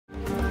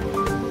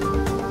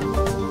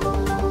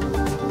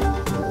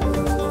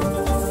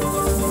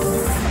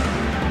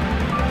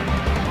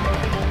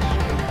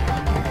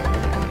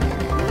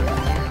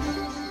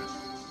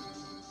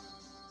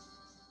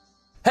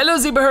Hello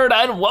Zebra Herd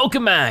and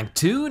welcome back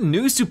to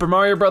New Super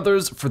Mario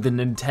Bros. For the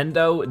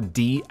Nintendo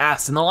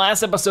DS. In the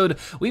last episode,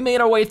 we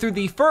made our way through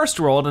the first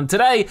world, and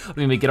today,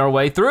 we're making our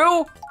way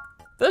through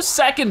the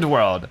second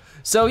world.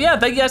 So yeah,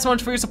 thank you guys so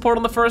much for your support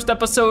on the first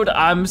episode.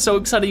 I'm so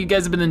excited you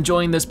guys have been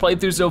enjoying this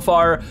playthrough so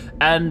far,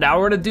 and now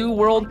we're gonna do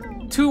World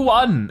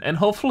 2-1, and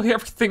hopefully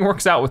everything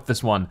works out with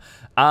this one.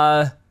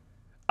 I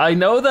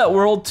know that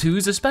World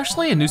 2s,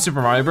 especially in New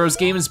Super Mario Bros.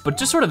 Games, but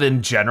just sort of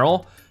in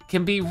general,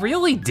 can be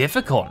really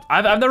difficult.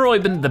 I've never really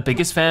been the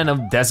biggest fan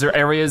of desert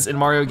areas in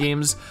Mario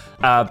games,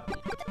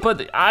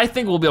 but I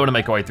think we'll be able to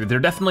make our way through. There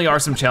definitely are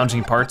some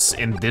challenging parts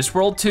in this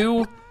world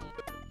too,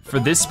 for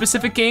this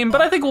specific game, but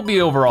I think we'll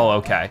be overall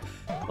okay.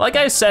 Like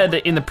I said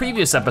in the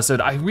previous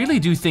episode, I really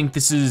do think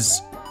this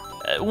is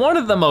one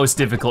of the most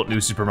difficult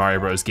New Super Mario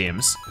Bros.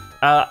 Games.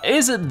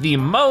 Is it the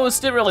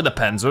most? It really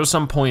depends. There's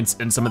some points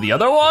in some of the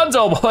other ones,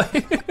 oh boy,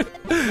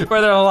 where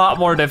they're a lot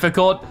more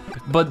difficult.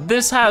 But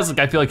this has, like,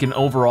 I feel like an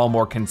overall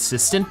more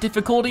consistent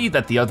difficulty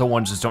that the other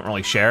ones just don't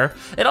really share.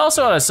 It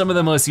also has some of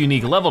the most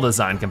unique level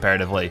design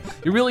comparatively.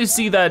 You really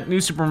see that New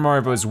Super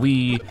Mario Bros.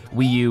 Wii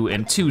U,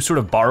 and 2 sort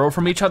of borrow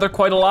from each other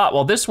quite a lot,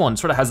 while this one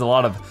sort of has a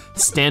lot of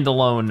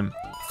standalone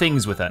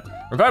things with it.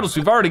 Regardless,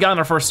 we've already gotten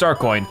our first star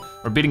coin.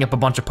 We're beating up a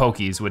bunch of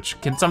Pokies,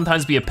 which can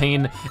sometimes be a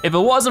pain if it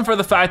wasn't for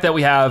the fact that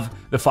we have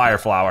the fire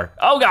flower.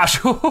 Oh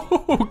gosh,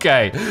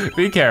 okay,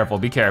 be careful,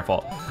 be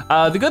careful.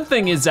 The good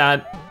thing is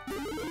that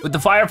with the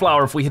fire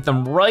flower, if we hit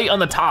them right on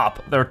the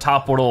top, their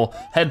top little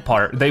head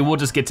part, they will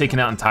just get taken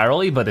out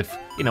entirely, but if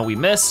we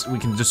miss, we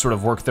can just sort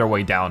of work their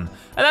way down,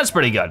 and that's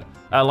pretty good.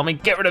 Let me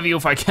get rid of you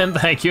if I can,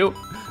 thank you.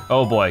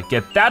 Oh boy,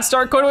 get that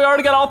star coin, we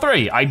already got all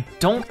 3. I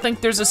don't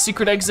think there's a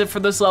secret exit for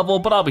this level,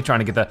 but I'll be trying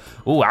to get that.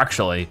 Ooh,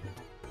 actually,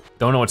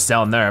 don't know what's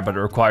down there, but it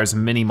requires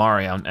Mini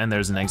Mario, and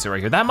there's an exit right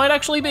here. That might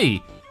actually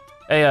be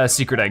a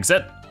secret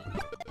exit,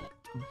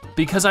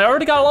 because I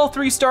already got all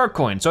 3 star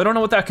coins, so I don't know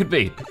what that could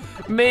be.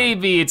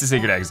 Maybe it's a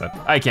secret exit,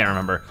 I can't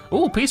remember.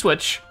 Ooh,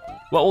 P-switch.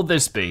 What will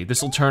this be?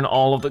 This will turn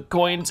all of the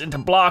coins into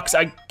blocks.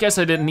 I guess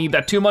I didn't need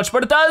that too much,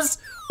 but it does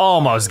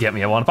almost get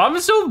me a 1-up. I'm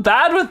so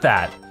bad with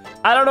that.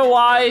 I don't know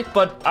why,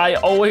 but I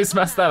always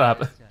mess that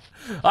up.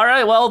 All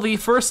right, well, the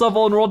first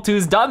level in World 2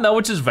 is done though,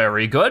 which is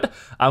very good.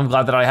 I'm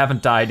glad that I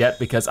haven't died yet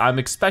because I'm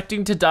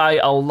expecting to die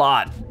a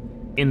lot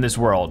in this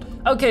world.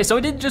 Okay, so I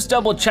did just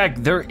double check.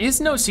 There is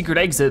no secret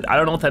exit. I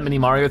don't know what that Mini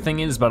Mario thing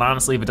is, but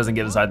honestly, if it doesn't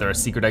get us either a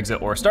secret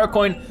exit or a star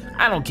coin,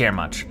 I don't care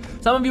much.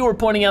 Some of you were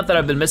pointing out that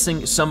I've been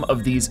missing some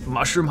of these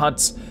mushroom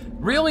huts.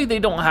 Really, they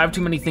don't have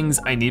too many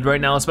things I need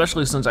right now,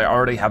 especially since I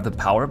already have the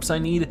power-ups I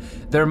need.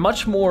 They're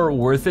much more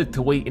worth it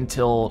to wait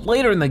until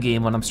later in the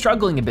game when I'm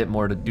struggling a bit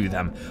more to do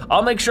them.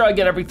 I'll make sure I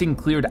get everything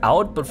cleared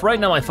out, but for right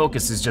now, my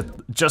focus is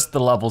just the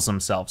levels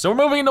themselves. So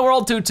we're moving into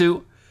World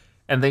 2,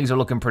 and things are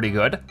looking pretty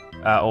good.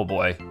 Oh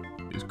boy,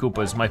 these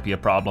Koopas might be a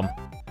problem.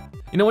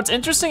 You know, what's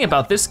interesting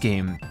about this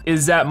game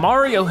is that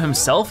Mario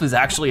himself is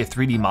actually a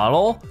 3D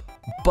model,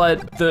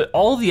 but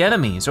all the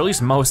enemies, or at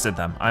least most of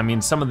them, I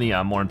mean, some of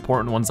the more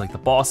important ones like the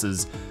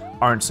bosses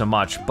aren't so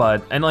much,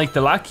 and like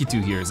the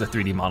Lakitus here is a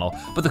 3D model,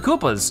 but the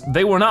Koopas,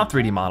 they were not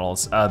 3D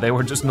models. They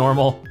were just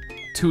normal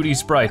 2D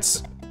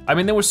sprites. I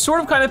mean, they were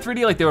sort of kind of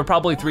 3D, like they were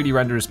probably 3D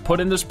renders put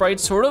into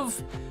sprites, sort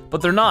of,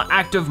 but they're not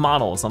active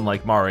models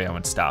unlike Mario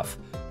and stuff.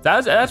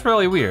 That's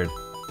really weird.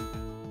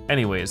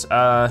 Anyways,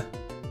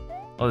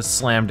 let's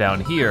slam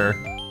down here.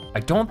 I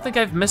don't think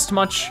I've missed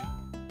much.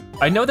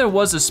 I know there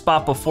was a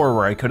spot before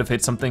where I could have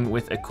hit something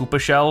with a Koopa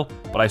shell,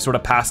 but I sort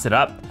of passed it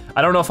up.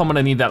 I don't know if I'm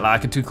gonna need that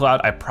Lakitu cloud.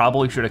 I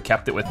probably should have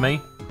kept it with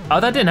me. Oh,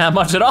 that didn't have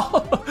much at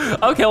all.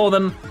 Okay, well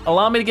then,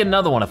 allow me to get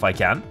another one if I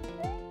can.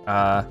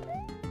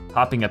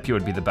 Hopping up here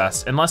would be the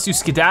best, unless you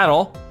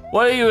skedaddle.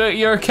 What are you,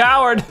 you're a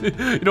coward.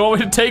 You don't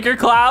want me to take your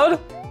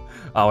cloud?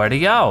 Oh, where'd he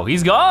go?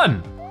 He's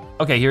gone.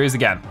 Okay, here he is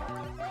again.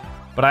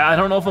 But I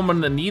don't know if I'm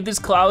gonna need this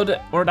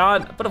cloud or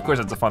not, but of course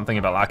that's the fun thing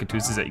about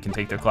Lakitus is that you can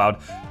take their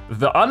cloud.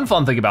 The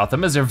unfun thing about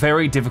them is they're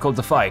very difficult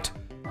to fight.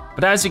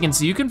 But as you can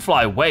see, you can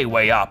fly way,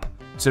 way up.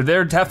 So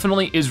there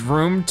definitely is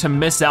room to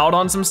miss out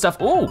on some stuff.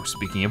 Oh,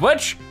 speaking of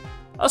which,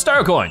 a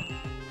star coin.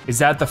 Is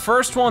that the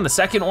first one, the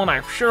second one?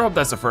 I sure hope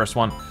that's the first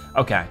one.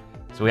 Okay,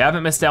 so we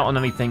haven't missed out on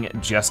anything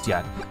just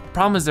yet.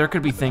 Problem is there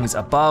could be things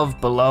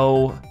above,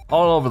 below,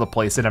 all over the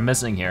place that I'm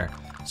missing here.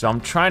 So I'm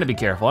trying to be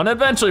careful, and it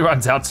eventually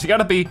runs out, so you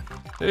gotta be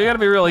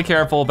really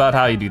careful about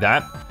how you do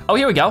that. Oh,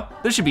 here we go.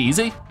 This should be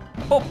easy.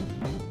 Oh.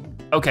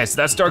 Okay, so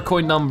that's star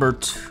coin number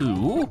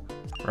 2,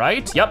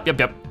 right? Yep.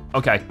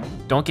 Okay,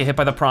 don't get hit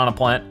by the piranha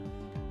plant.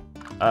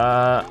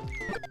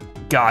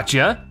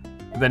 Gotcha.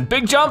 Then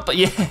big jump,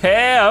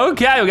 yeah,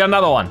 okay, we got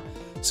another one.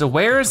 So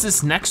where is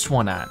this next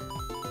one at?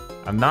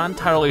 I'm not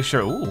entirely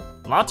sure. Ooh,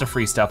 lots of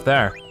free stuff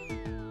there.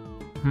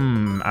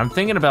 I'm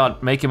thinking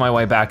about making my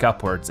way back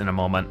upwards in a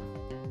moment.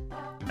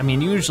 I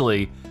mean,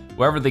 usually,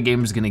 wherever the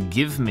game's gonna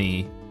give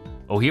me,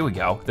 oh, here we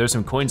go. There's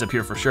some coins up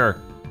here for sure.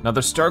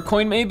 Another star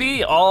coin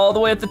maybe, all the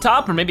way at the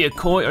top, or maybe a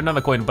coin, or not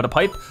a coin, but a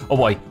pipe. Oh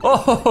boy,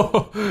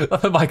 oh,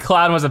 my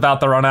clown was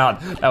about to run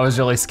out. That was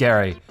really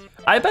scary.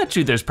 I bet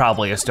you there's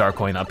probably a star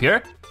coin up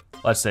here.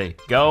 Let's see,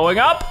 going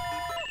up.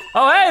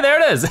 Oh, hey,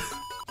 there it is.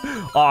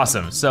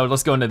 Awesome, so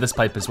let's go into this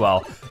pipe as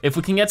well. If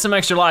we can get some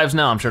extra lives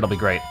now, I'm sure it'll be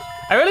great.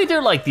 I really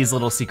do like these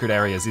little secret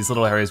areas, these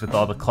little areas with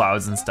all the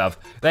clouds and stuff.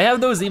 They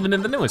have those even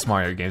in the newest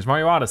Mario games.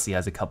 Mario Odyssey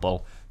has a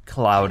couple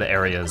cloud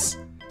areas.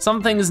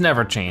 Some things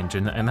never change,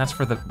 and that's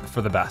for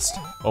the best.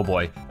 Oh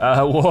boy,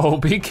 whoa,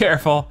 be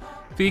careful,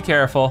 be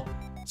careful.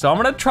 So I'm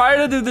gonna try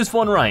to do this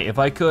one right. If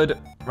I could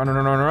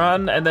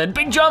run, and then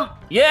big jump.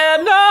 Yeah,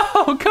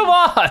 no, come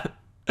on.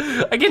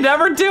 I can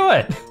never do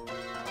it.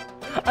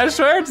 I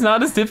swear it's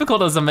not as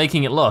difficult as I'm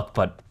making it look,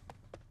 but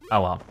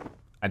oh well,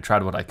 I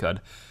tried what I could.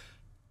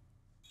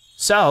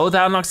 So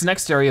that unlocks the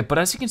next area, but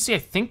as you can see, I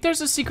think there's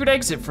a secret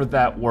exit for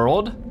that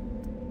world.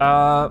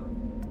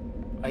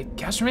 I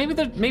guess maybe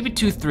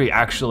 2-3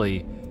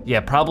 actually.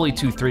 Yeah, probably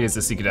 2-3 is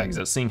the secret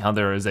exit, seeing how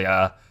there is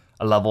a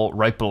level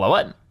right below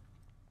it.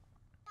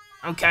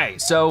 Okay,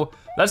 so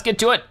let's get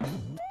to it.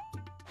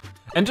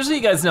 And just so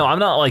you guys know, I'm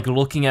not like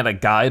looking at a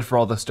guide for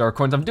all the star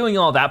coins. I'm doing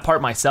all that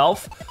part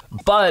myself,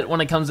 but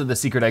when it comes to the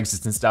secret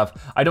exits and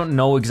stuff, I don't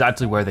know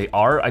exactly where they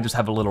are. I just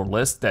have a little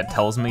list that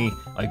tells me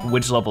like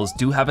which levels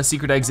do have a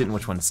secret exit and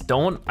which ones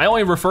don't. I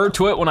only refer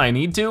to it when I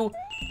need to,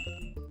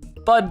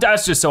 but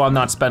that's just so I'm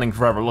not spending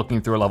forever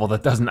looking through a level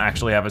that doesn't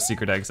actually have a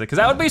secret exit, because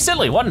that would be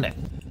silly, wouldn't it?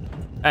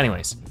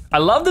 Anyways, I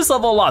love this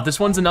level a lot. This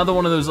one's another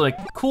one of those like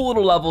cool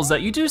little levels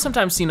that you do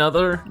sometimes see in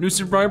other New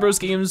Super Mario Bros.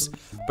 Games,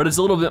 but it's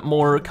a little bit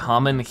more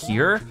common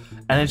here,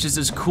 and it's just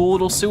this cool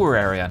little sewer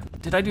area.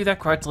 Did I do that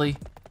correctly?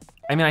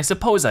 I mean, I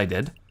suppose I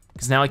did,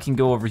 because now I can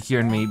go over here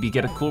and maybe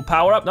get a cool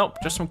power up. Nope,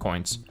 just some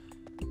coins.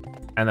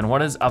 And then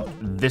what is up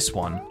this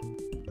one?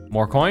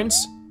 More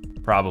coins?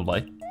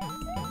 Probably.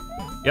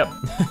 Yep.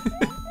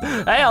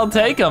 Hey, I'll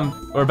take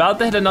them. We're about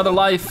to hit another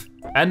life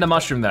and a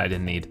mushroom that I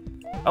didn't need.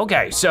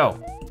 Okay,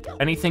 so.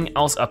 Anything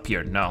else up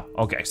here? No.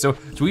 Okay, so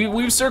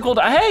we've circled.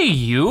 Hey,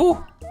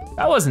 you!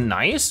 That wasn't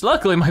nice.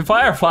 Luckily, my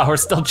fire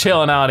flower's still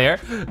chilling out here.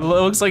 It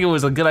looks like it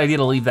was a good idea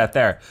to leave that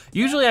there.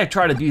 Usually, I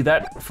try to do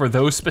that for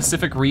those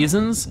specific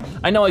reasons.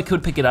 I know I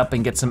could pick it up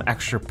and get some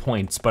extra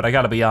points, but I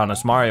gotta be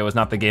honest, Mario is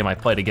not the game I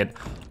play to get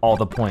all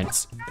the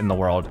points in the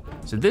world.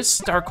 So this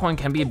star coin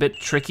can be a bit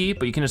tricky,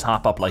 but you can just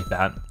hop up like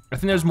that. I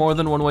think there's more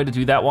than one way to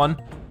do that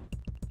one.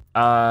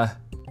 But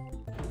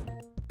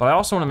I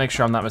also wanna make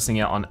sure I'm not missing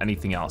out on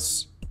anything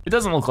else. It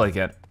doesn't look like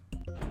it.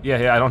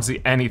 Yeah, I don't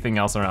see anything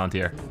else around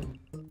here.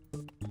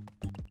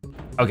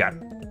 Okay,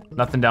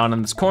 nothing down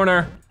in this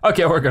corner.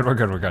 Okay, we're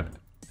good.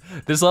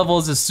 This level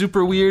is just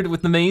super weird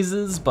with the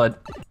mazes,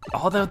 but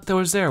all that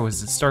was there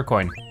was the star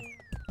coin.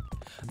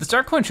 The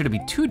star coin shouldn't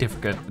be too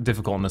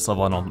difficult in this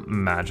level, I don't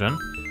imagine.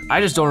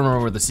 I just don't remember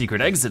where the secret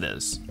exit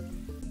is.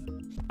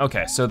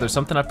 Okay, so there's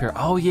something up here.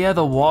 Oh yeah,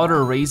 the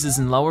water raises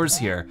and lowers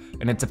here,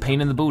 and it's a pain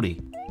in the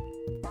booty.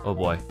 Oh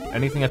boy,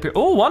 anything up here?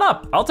 Oh,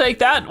 1-up, I'll take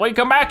that. Wait,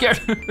 come back here.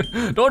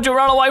 Don't you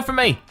run away from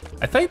me.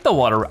 I think the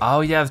water,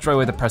 oh yeah, that's the right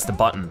way to press the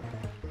button.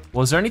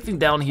 Was there anything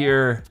down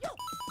here?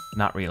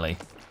 Not really.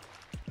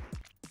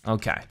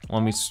 Okay,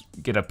 let me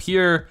get up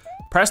here,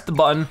 press the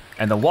button,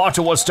 and the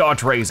water will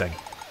start raising.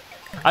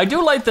 I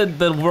do like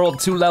the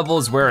World 2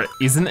 levels where it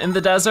isn't in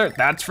the desert,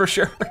 that's for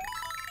sure.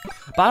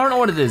 But I don't know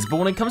what it is, but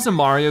when it comes to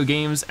Mario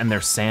games and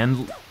their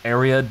sand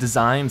area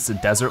designs, the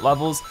desert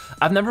levels,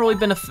 I've never really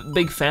been a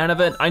big fan of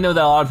it. I know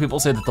that a lot of people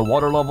say that the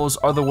water levels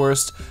are the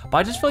worst, but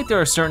I just feel like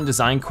there are certain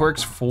design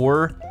quirks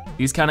for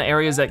these kind of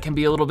areas that can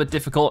be a little bit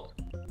difficult.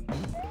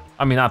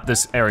 I mean, not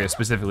this area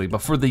specifically,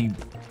 but for the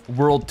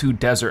World 2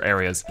 desert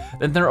areas,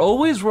 then they're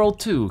always World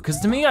 2, because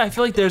to me, I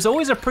feel like there's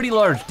always a pretty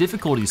large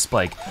difficulty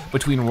spike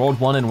between World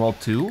 1 and World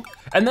 2,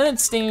 and then it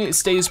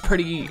stays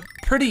pretty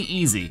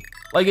easy.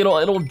 Like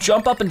it'll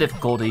jump up in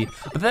difficulty,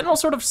 but then it'll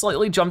sort of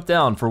slightly jump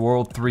down for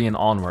World 3 and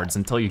onwards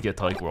until you get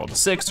to like World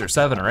 6 or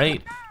 7 or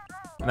 8.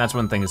 And that's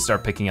when things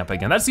start picking up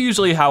again. That's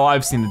usually how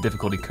I've seen the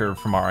difficulty curve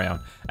for Mario.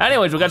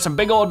 Anyways, we got some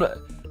big old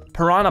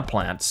piranha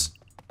plants.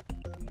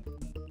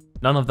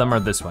 None of them are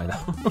this way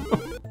though.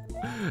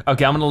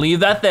 Okay, I'm gonna leave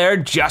that there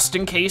just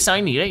in case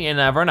I need it, you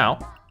never know.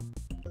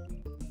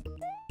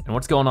 And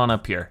what's going on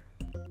up here?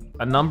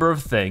 A number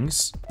of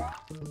things.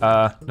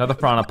 Another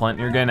piranha plant,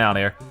 you're getting out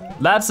of here.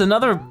 That's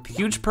another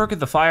huge perk of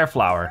the fire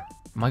flower.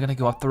 Am I gonna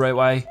go up the right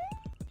way?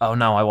 Oh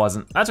no, I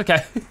wasn't. That's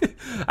okay.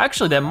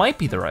 Actually, that might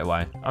be the right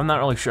way. I'm not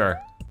really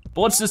sure.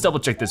 But let's just double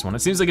check this one. It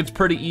seems like it's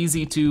pretty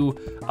easy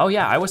to, oh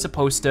yeah, I was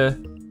supposed to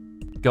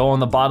go on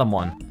the bottom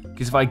one.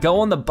 Because if I go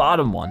on the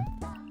bottom one,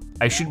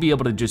 I should be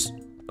able to just,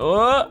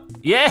 oh,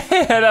 yeah,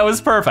 that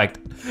was perfect.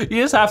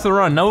 You just have to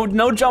run,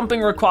 no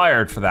jumping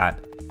required for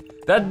that.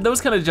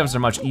 Those kind of jumps are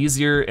much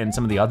easier in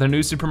some of the other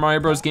new Super Mario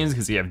Bros. Games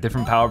because you have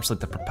different power-ups like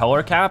the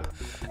propeller cap.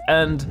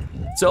 And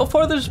so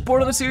far the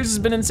support of the series has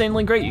been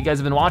insanely great. You guys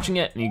have been watching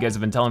it and you guys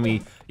have been telling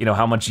me, you know,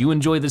 how much you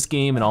enjoy this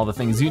game and all the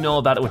things you know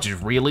about it, which is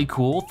really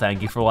cool.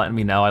 Thank you for letting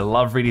me know. I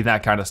love reading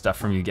that kind of stuff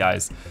from you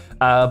guys.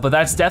 But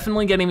that's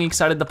definitely getting me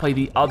excited to play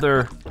the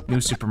other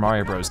new Super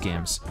Mario Bros.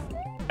 Games.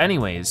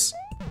 Anyways,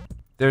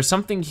 there's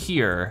something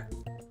here,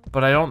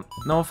 but I don't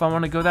know if I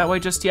want to go that way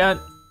just yet.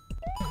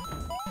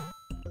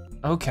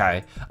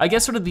 Okay, I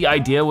guess sort of the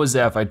idea was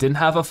that if I didn't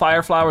have a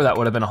fire flower, that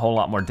would have been a whole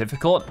lot more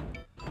difficult,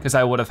 because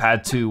I would have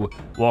had to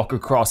walk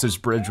across this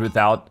bridge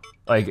without,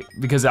 like,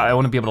 because I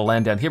wouldn't be able to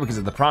land down here because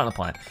of the piranha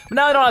plant. But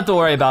now I don't have to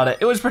worry about it.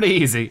 It was pretty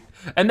easy.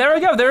 And there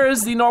we go, there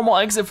is the normal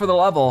exit for the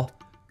level.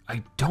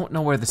 I don't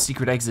know where the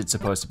secret exit's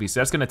supposed to be, so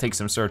that's gonna take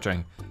some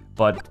searching.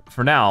 But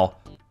for now,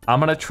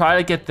 I'm gonna try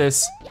to get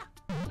this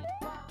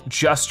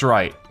just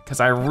right, because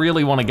I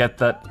really wanna get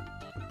that.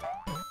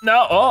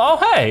 No, oh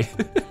hey.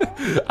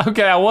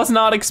 Okay, I was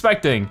not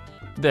expecting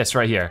this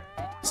right here.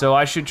 So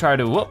I should try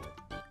to, whoop.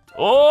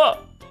 Oh,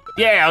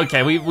 yeah,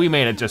 okay, we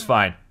made it just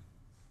fine.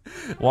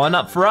 1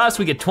 up for us,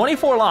 we get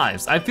 24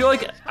 lives. I feel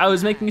like I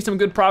was making some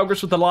good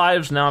progress with the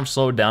lives, now I'm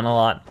slowed down a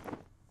lot.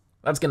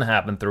 That's gonna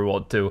happen through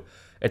World 2.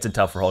 It's a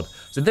tougher hold.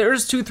 So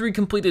there's 2-3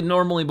 completed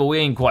normally, but we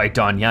ain't quite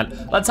done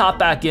yet. Let's hop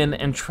back in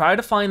and try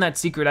to find that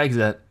secret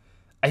exit.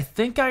 I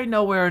think I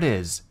know where it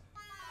is,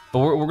 but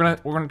we're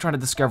gonna try to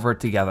discover it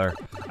together.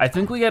 I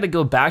think we gotta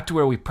go back to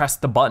where we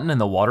pressed the button and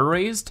the water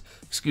raised.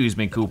 Excuse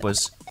me,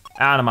 Koopas,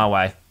 out of my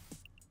way.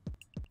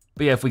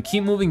 But yeah, if we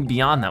keep moving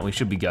beyond that, we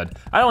should be good.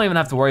 I don't even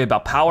have to worry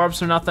about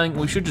power-ups or nothing.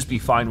 We should just be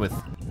fine with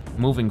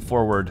moving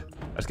forward.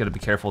 I just gotta be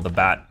careful of the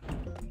bat.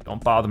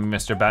 Don't bother me,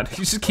 Mr. Bat.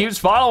 He just keeps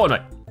following me.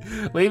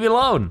 Leave me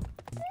alone.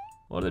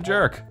 What a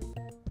jerk.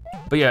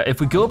 But yeah, if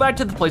we go back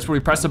to the place where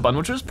we pressed the button,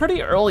 which was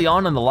pretty early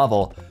on in the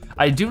level,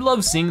 I do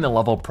love seeing the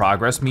level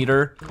progress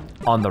meter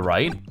on the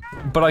right,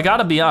 but I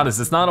gotta be honest,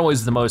 it's not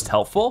always the most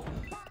helpful,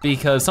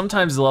 because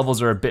sometimes the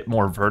levels are a bit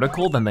more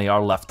vertical than they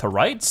are left to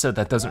right, so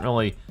that doesn't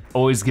really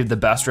always give the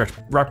best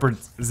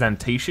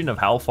representation of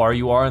how far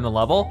you are in the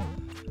level.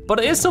 But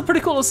it is still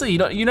pretty cool to see.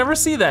 You never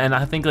see that in,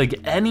 I think, like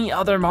any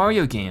other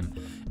Mario game,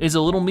 is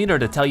a little meter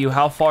to tell you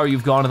how far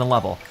you've gone in the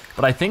level.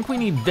 But I think we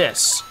need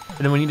this, and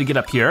then we need to get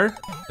up here,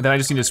 and then I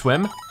just need to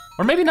swim,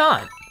 or maybe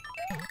not.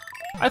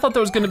 I thought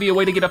there was gonna be a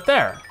way to get up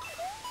there.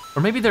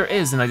 Or maybe there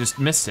is and I just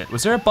missed it.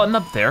 Was there a button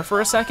up there for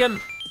a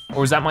second?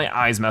 Or was that my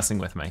eyes messing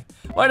with me?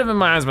 Might have been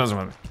my eyes messing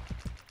with me.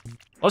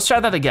 Let's try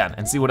that again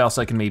and see what else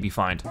I can maybe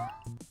find.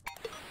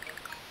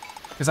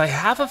 Because I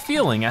have a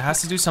feeling it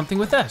has to do something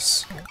with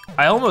this.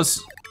 I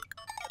almost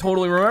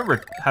totally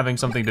remember having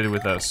something to do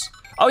with this.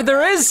 Oh,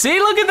 there is, see,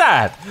 look at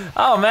that.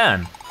 Oh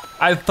man,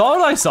 I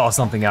thought I saw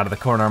something out of the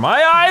corner of my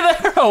eye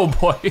there. Oh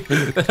boy,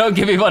 they don't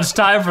give me much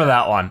time for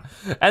that one.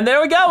 And there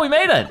we go, we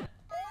made it.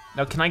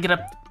 Now can I get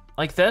up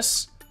like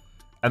this?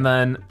 And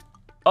then,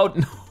 oh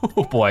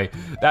no, boy,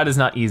 that is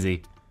not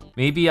easy.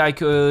 Maybe I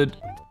could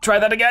try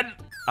that again.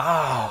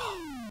 Oh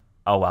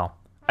well,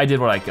 I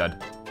did what I could.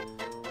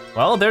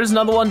 Well, there's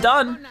another one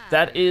done.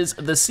 That is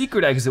the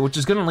secret exit, which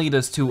is gonna lead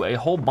us to a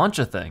whole bunch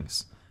of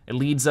things. It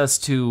leads us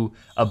to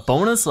a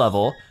bonus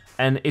level,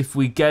 and if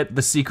we get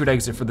the secret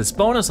exit for this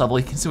bonus level,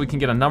 we can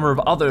get a number of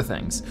other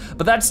things.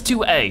 But that's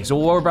 2A, so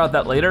we'll worry about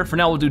that later. For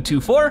now, we'll do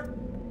 2-4.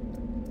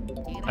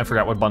 I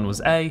forgot what button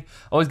was A.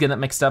 Always get that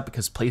mixed up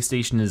because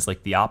PlayStation is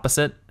like the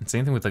opposite. And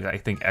same thing with like, I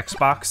think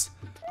Xbox.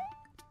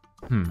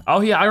 Oh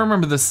yeah, I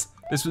remember this.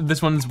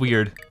 This one's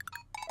weird.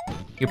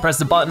 You press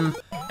the button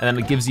and then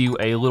it gives you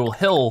a little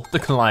hill to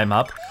climb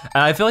up.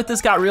 And I feel like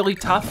this got really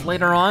tough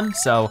later on,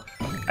 so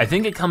I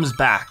think it comes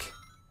back.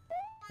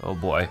 Oh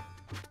boy.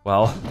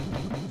 Well,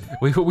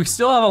 we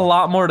still have a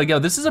lot more to go.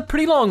 This is a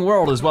pretty long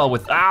world as well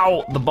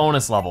without the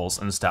bonus levels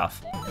and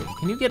stuff.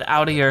 Can you get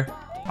out of here?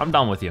 I'm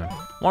done with you.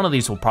 One of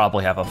these will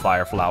probably have a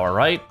fire flower,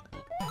 right?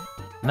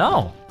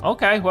 No,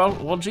 okay,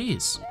 well,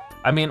 geez.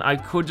 I mean, I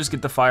could just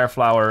get the fire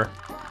flower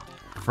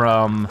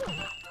from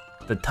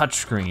the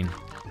touchscreen,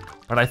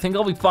 but I think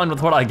I'll be fine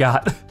with what I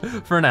got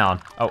for now.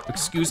 Oh,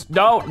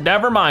 no,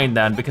 never mind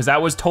then, because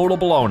that was total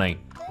baloney.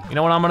 You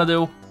know what I'm gonna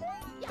do?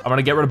 I'm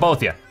gonna get rid of both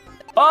of you.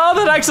 Oh,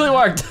 that actually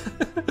worked.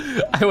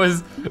 I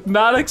was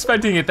not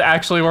expecting it to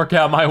actually work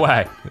out my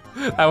way.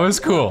 That was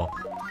cool.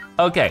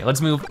 Okay, let's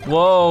move.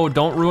 Whoa,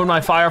 don't ruin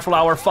my fire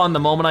flower fun the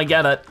moment I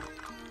get it.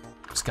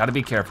 Just gotta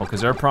be careful,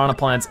 because there are piranha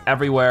plants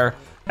everywhere,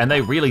 and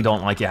they really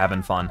don't like you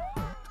having fun.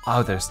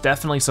 Oh, there's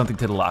definitely something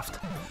to the left.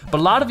 But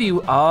a lot of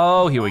you,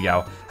 oh, here we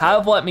go,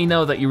 have let me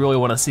know that you really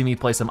want to see me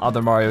play some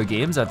other Mario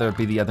games, whether it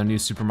be the other new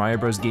Super Mario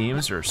Bros.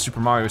 Games or Super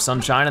Mario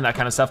Sunshine and that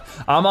kind of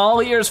stuff. I'm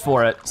all ears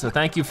for it, so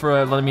thank you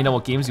for letting me know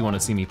what games you want to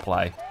see me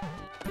play.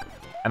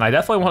 And I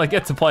definitely want to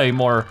get to play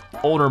more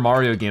older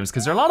Mario games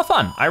because they're a lot of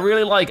fun. I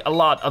really like a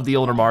lot of the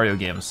older Mario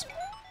games.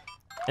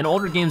 And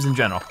older games in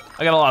general.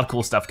 I got a lot of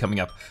cool stuff coming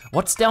up.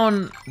 What's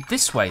down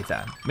this way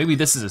then? Maybe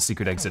this is a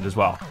secret exit as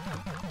well.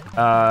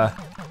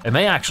 It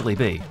may actually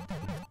be.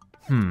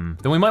 Then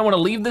we might want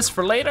to leave this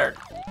for later.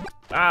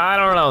 I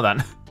don't know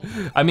then.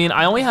 I mean,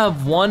 I only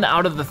have 1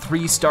 out of the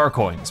 3 star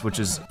coins, which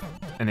is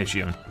an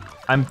issue.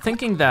 I'm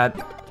thinking that,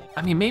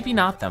 I mean, maybe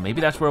not though.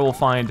 Maybe that's where we'll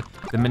find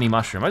the mini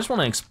mushroom. I just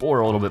want to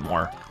explore a little bit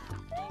more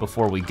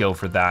before we go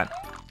for that.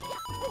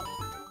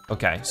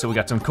 Okay, so we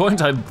got some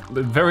coins. I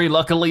very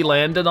luckily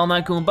landed on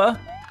that Goomba.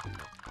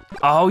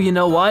 Oh, you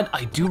know what?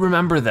 I do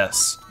remember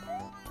this.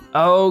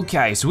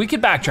 Okay, so we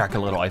could backtrack a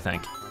little, I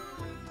think.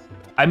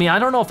 I mean, I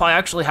don't know if I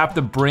actually have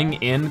to bring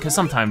in, because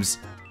sometimes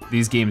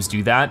these games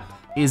do that.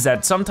 is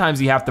that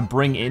sometimes you have to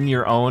bring in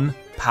your own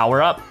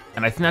power up,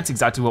 and I think that's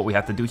exactly what we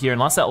have to do here,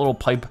 unless that little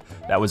pipe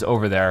that was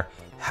over there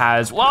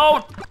has,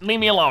 whoa, leave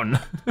me alone,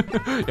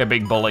 you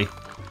big bully.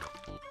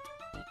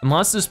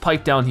 Unless this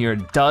pipe down here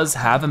does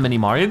have a mini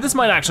Mario, this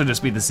might actually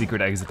just be the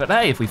secret exit, but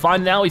hey, if we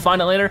find it now, we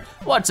find it later,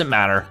 what's it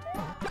matter?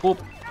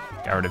 Oop,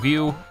 get rid of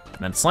you, and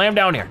then slam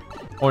down here,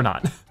 or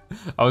not.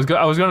 I was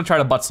gonna try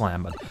to butt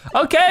slam, but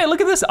okay, look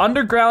at this,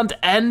 underground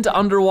and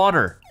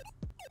underwater.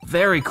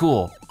 Very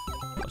cool.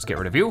 Let's get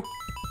rid of you.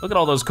 Look at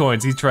all those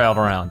coins he trailed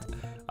around.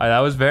 That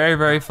was very,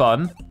 very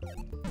fun.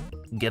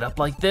 Get up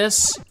like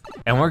this,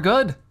 and we're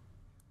good.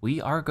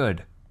 We are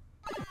good.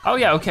 Oh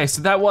yeah, okay,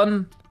 so that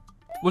one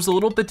was a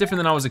little bit different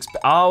than I was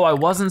oh, I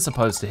wasn't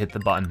supposed to hit the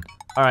button.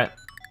 All right,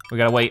 we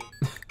gotta wait.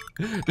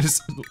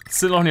 Just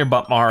sit on your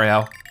butt,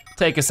 Mario.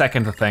 Take a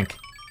second to think.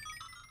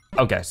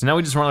 Okay, so now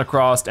we just run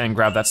across and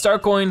grab that star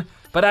coin,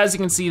 but as you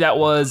can see, that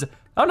was,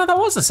 oh no, that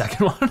was the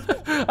second one.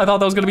 I thought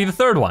that was gonna be the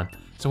third one.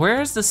 So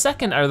where's the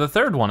second or the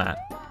third one at?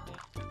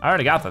 I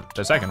already got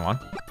the second one.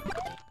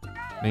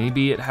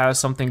 Maybe it has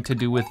something to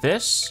do with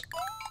this?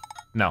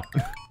 No.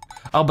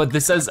 Oh, but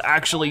this is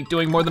actually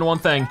doing more than one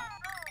thing.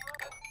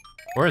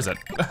 Where is it?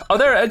 Oh,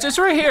 there, just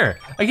right here.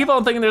 I keep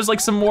on thinking there's like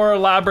some more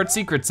elaborate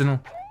secrets in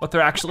what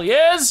there actually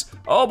is.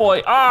 Oh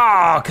boy,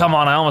 oh, come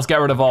on, I almost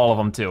got rid of all of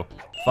them too.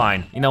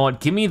 Fine, you know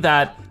what, give me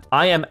that.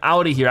 I am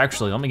out of here.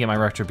 Actually, let me get my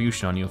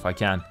retribution on you if I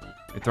can.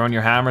 You're throwing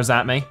your hammers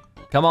at me.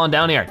 Come on,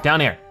 down here, down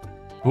here.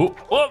 Ooh,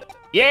 oh,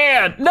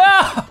 yeah,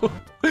 no!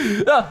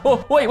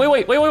 Oh, wait.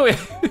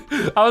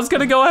 I was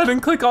gonna go ahead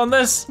and click on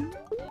this.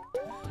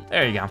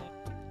 There you go.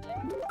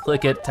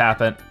 Click it,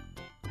 tap it.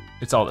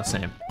 It's all the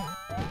same.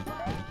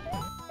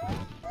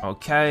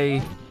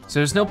 Okay, so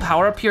there's no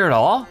power up here at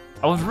all?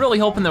 I was really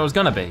hoping there was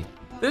gonna be.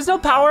 There's no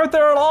power up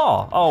there at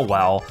all. Oh,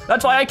 well,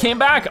 that's why I came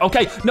back.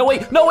 Okay, no,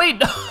 wait. No,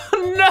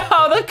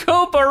 the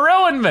Koopa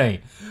ruined me.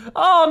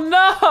 Oh,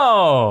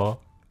 no.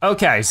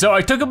 Okay, so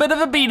I took a bit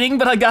of a beating,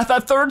 but I got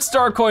that third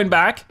star coin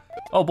back.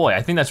 Oh boy,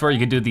 I think that's where you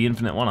could do the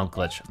infinite one-up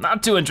glitch.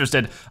 Not too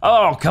interested.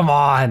 Oh, come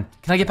on.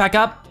 Can I get back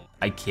up?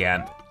 I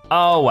can't.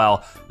 Oh,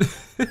 well.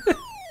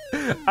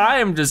 I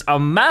am just a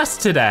mess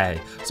today.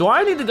 So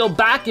I need to go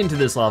back into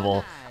this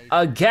level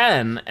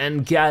again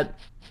and get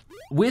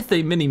with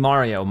a mini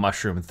Mario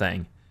mushroom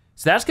thing.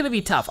 So that's gonna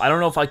be tough. I don't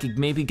know if I could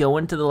maybe go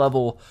into the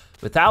level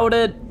without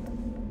it.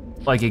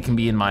 Like it can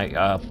be in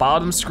my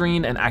bottom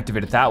screen and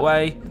activate it that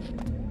way.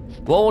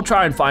 Well, we'll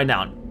try and find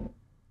out.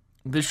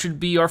 This should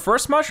be our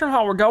first mushroom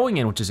hut we're going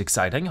in, which is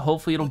exciting.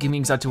 Hopefully it'll give me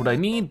exactly what I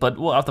need, but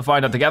we'll have to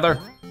find out together.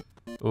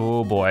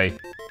 Oh boy.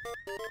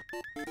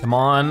 Come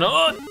on,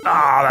 oh,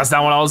 that's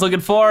not what I was looking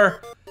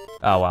for.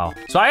 Oh wow.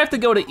 So I have to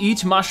go to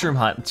each mushroom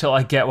hut until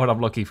I get what I'm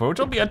looking for, which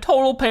will be a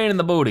total pain in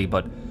the booty,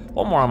 but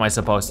what more am I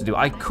supposed to do?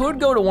 I could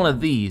go to one of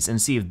these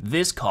and see if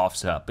this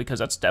coughs up, because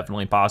that's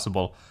definitely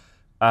possible.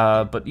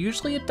 But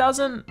usually it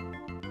doesn't.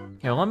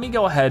 Here, let me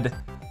go ahead,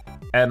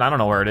 and I don't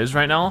know where it is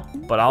right now,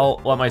 but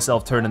I'll let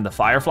myself turn into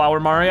Fire Flower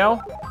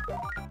Mario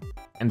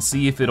and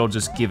see if it'll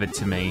just give it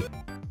to me.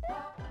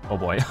 Oh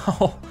boy,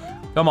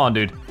 come on,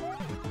 dude.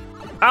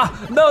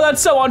 Ah, no,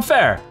 that's so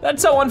unfair.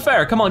 That's so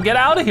unfair. Come on, get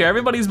out of here.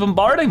 Everybody's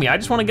bombarding me. I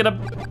just want to get a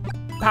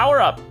power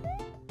up.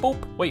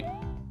 Boop, wait.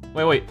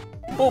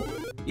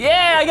 Boop.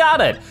 Yeah, I got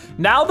it.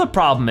 Now the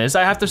problem is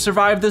I have to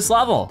survive this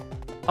level.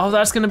 Oh,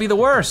 that's gonna be the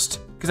worst.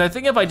 Because I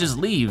think if I just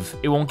leave,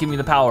 it won't give me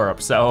the power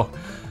up. So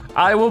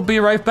I will be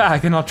right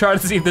back and I'll try to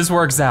see if this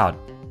works out.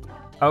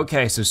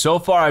 Okay, so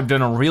far I've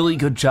done a really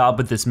good job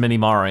with this mini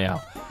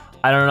Mario.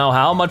 I don't know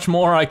how much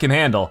more I can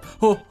handle.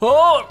 Oh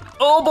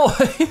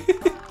boy.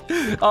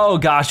 Oh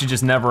gosh, it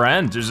just never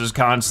ends. There's just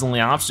constantly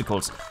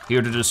obstacles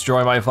here to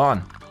destroy my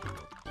fun.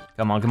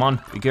 Come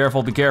on, be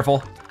careful.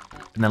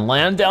 And then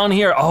land down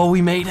here. Oh,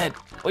 we made it.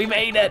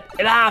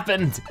 It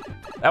happened.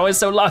 That was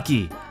so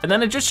lucky. And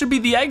then it just should be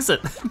the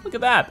exit. Look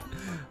at that.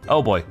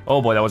 Oh boy,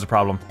 that was a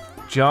problem.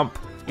 Jump.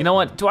 You know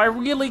what, do I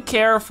really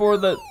care for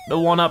the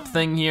one-up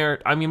thing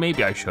here? I mean,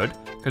 maybe I should,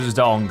 because it's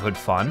all in good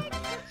fun.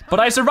 But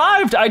I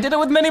survived, I did it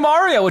with Mini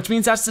Mario, which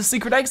means that's the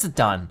secret exit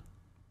done.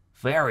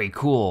 Very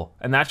cool,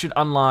 and that should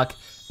unlock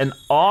an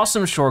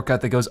awesome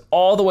shortcut that goes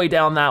all the way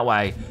down that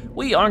way.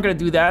 We aren't gonna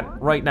do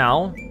that right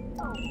now.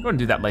 We're gonna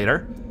do that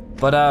later.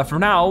 But for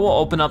now, we'll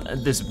open up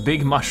this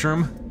big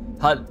mushroom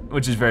hut,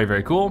 which is very,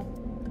 very cool.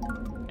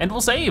 And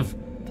we'll save.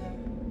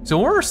 So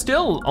we're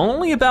still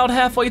only about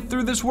halfway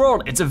through this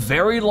world. It's a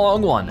very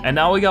long one, and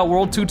now we got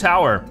World 2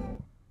 Tower.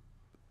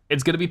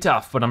 It's gonna be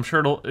tough, but I'm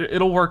sure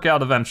it'll work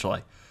out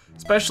eventually.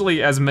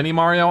 Especially as Mini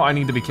Mario, I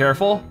need to be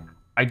careful.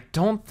 I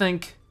don't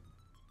think,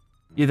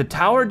 yeah, the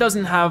tower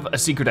doesn't have a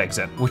secret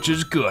exit, which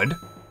is good.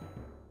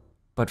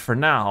 But for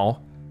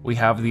now, we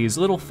have these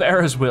little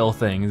Ferris wheel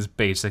things,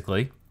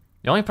 basically.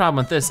 The only problem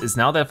with this is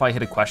now that if I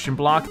hit a question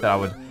block that I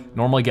would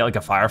normally get like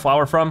a fire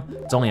flower from,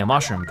 it's only a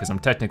mushroom because I'm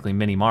technically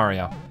Mini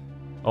Mario.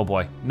 Oh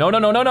boy, no.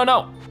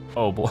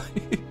 Oh boy,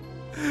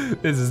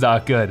 this is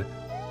not good.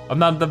 I'm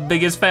not the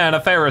biggest fan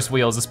of Ferris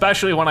wheels,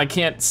 especially when I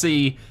can't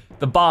see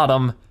the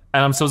bottom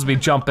and I'm supposed to be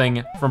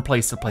jumping from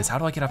place to place. How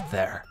do I get up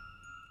there?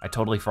 I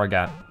totally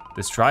forgot.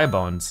 This dry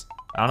bones.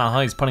 I don't know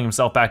how he's putting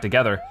himself back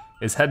together.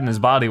 His head and his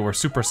body were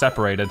super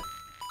separated.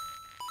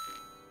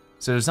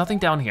 So there's nothing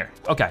down here.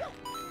 Okay.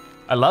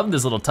 I love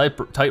this little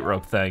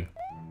tightrope thing.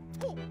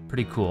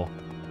 Pretty cool.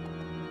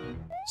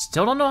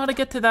 Still don't know how to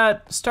get to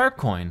that star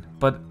coin,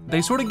 but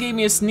they sort of gave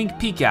me a sneak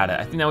peek at it.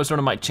 I think that was sort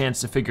of my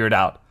chance to figure it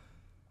out.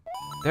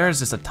 There's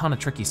just a ton of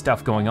tricky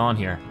stuff going on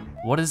here.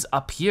 What is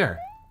up here?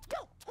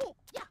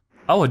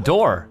 Oh, a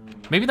door.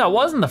 Maybe that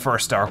wasn't the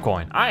first star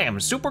coin. I am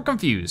super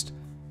confused.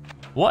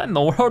 What in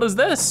the world is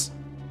this?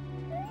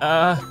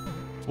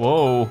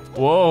 Whoa,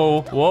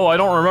 whoa, whoa, I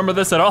don't remember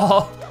this at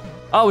all.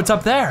 Oh, it's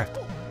up there.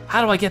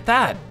 How do I get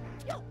that?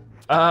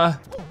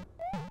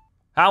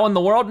 How in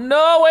the world?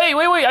 No,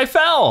 wait, I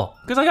fell,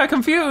 because I got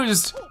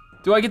confused.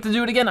 Do I get to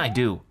do it again? I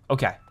do,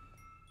 okay.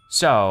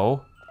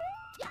 So,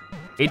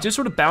 it just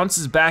sort of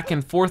bounces back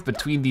and forth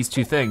between these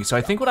two things. So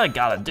I think what I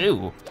gotta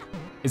do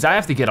is I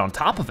have to get on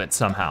top of it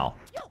somehow.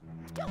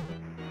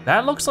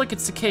 That looks like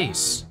it's the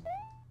case.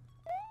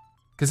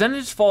 Because then it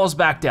just falls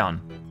back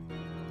down.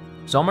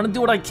 So I'm gonna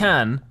do what I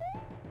can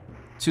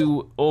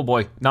to, oh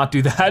boy, not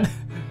do that.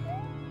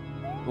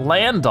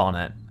 Land on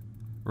it.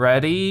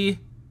 Ready,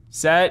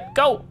 set,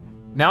 go.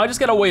 Now I just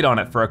gotta wait on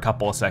it for a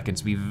couple of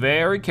seconds. Be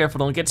very careful,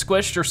 don't get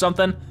squished or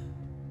something.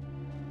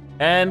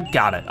 And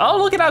got it. Oh,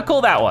 look at how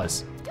cool that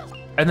was.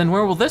 And then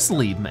where will this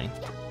lead me?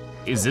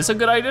 Is this a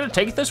good idea to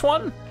take this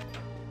one?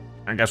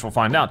 I guess we'll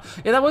find out.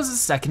 Yeah, that was the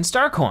second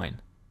star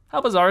coin. How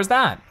bizarre is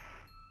that?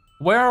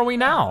 Where are we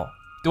now?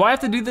 Do I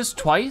have to do this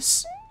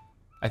twice?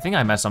 I think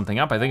I messed something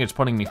up. I think it's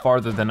putting me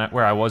farther than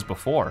where I was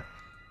before.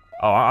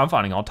 Oh, I'm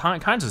finding all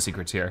kinds of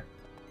secrets here.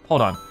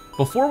 Hold on,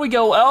 before we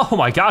go, oh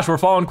my gosh, we're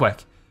falling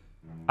quick.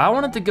 I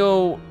wanted to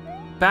go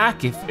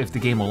back if the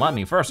game will let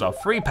me. First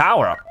off, free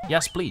power up,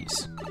 yes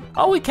please.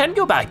 Oh, we can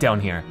go back down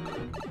here.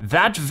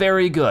 That's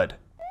very good.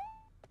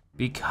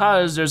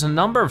 Because there's a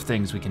number of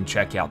things we can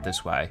check out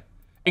this way,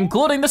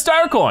 including the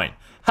star coin.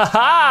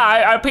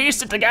 Haha, I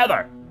pieced it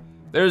together.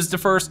 There's the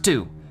first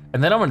two.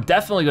 And then I'm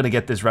definitely gonna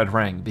get this red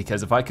ring,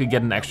 because if I could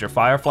get an extra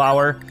fire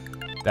flower,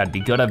 that'd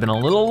be good. I've been a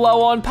little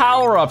low on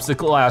power-ups the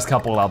last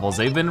couple levels.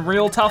 They've been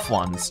real tough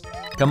ones.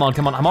 Come on,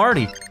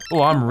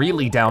 I'm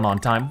really down on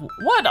time.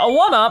 What, a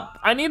 1-up?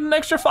 I need an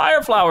extra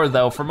fire flower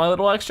though for my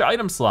little extra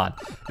item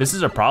slot. This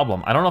is a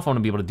problem. I don't know if I'm gonna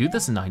be able to do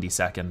this in 90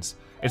 seconds.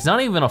 It's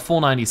not even a full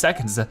 90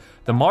 seconds.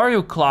 The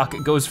Mario clock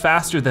goes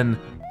faster than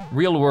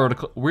real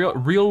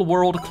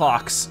world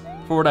clocks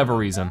for whatever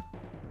reason.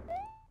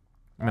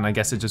 I mean, I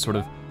guess it just sort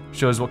of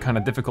shows what kind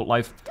of difficult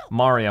life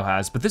Mario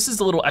has. But this is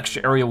the little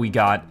extra area we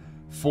got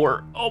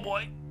for, oh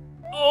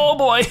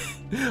boy,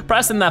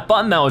 pressing that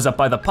button that was up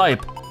by the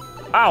pipe.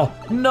 Ow,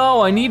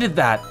 no, I needed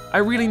that. I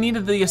really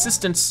needed the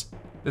assistance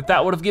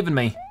that would have given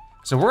me.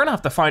 So we're gonna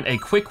have to find a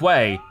quick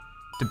way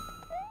to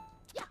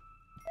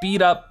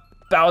beat up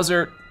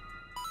Bowser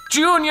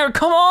Jr.,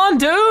 come on,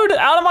 dude,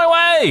 out of my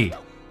way.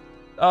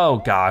 Oh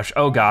gosh,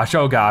 oh gosh,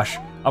 oh gosh.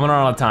 I'm gonna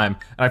run out of time.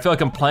 And I feel like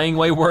I'm playing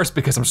way worse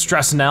because I'm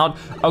stressing out.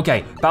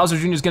 Okay, Bowser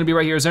Jr. is gonna be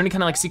right here. Is there any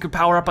kind of like secret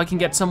power up I can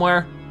get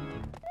somewhere?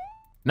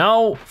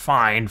 No,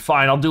 fine,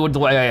 I'll do it the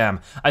way I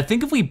am. I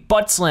think if we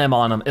butt slam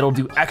on him, it'll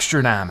do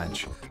extra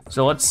damage.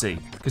 So let's see,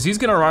 because he's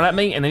gonna run at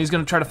me and then he's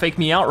gonna try to fake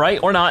me out,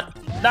 right? Or not.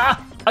 Nah,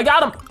 I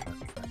got him.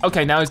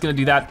 Okay, now he's gonna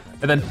do that,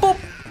 and then boop.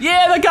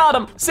 Yeah, I got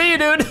him. See you,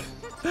 dude.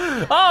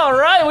 All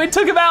right, we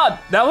took him out.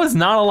 That was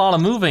not a lot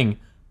of moving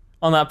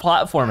on that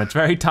platform. It's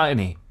very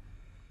tiny.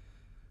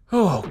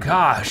 Oh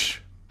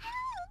gosh.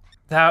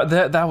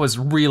 That was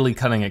really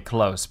cutting it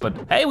close, but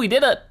hey, we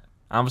did it.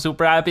 I'm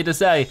super happy to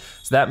say.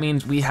 So that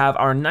means we have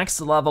our next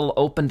level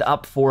opened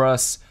up for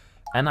us,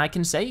 and I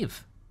can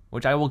save,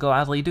 which I will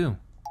gladly do.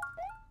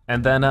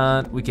 And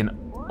then we can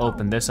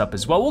open this up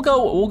as well.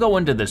 We'll go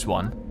into this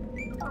one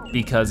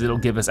because it'll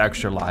give us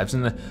extra lives,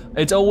 and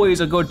it's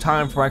always a good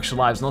time for extra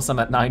lives unless I'm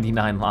at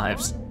 99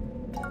 lives.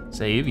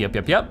 Save, yep.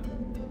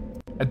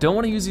 I don't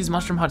want to use these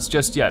mushroom huts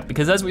just yet,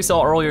 because as we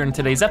saw earlier in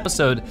today's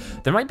episode,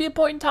 there might be a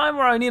point in time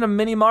where I need a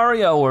mini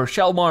Mario or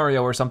Shell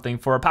Mario or something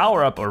for a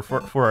power up or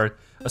for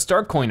a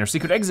star coin or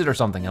secret exit or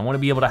something. I want to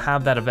be able to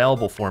have that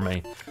available for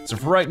me. So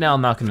for right now,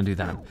 I'm not gonna do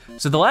that.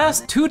 So the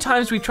last 2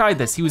 times we tried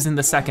this, he was in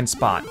the second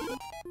spot.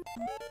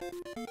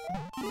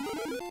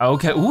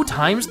 Okay, ooh,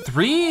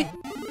 ×3?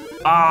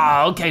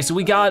 Ah, okay, so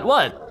we got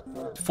what?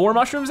 4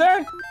 mushrooms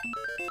there?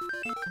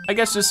 I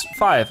guess just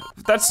 5.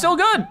 That's still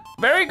good,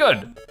 very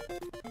good.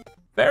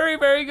 Very,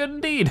 very good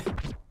indeed.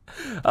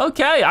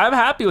 Okay, I'm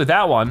happy with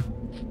that one.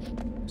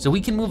 So we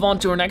can move on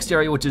to our next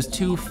area, which is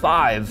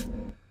 2-5.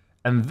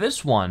 And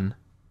this one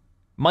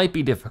might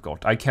be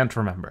difficult, I can't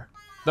remember.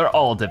 They're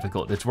all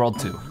difficult, it's World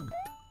 2.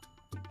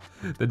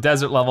 The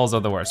desert levels are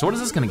the worst. So what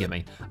is this gonna give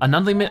me?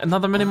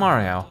 Another mini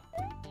Mario.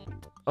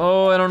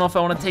 Oh, I don't know if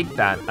I wanna take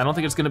that. I don't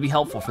think it's gonna be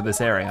helpful for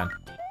this area.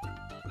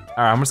 All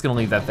right, I'm just gonna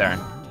leave that there.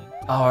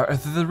 Oh, are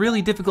the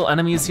really difficult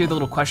enemies here, the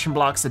little question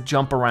blocks that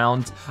jump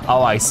around?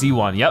 Oh, I see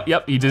one, yep,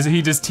 he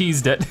just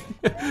teased it.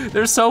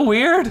 They're so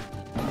weird.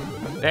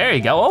 There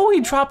you go, oh,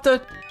 he dropped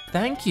a,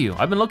 thank you.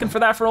 I've been looking for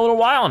that for a little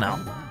while now.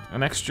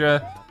 An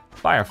extra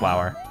fire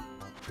flower.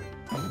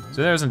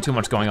 So there isn't too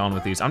much going on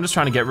with these. I'm just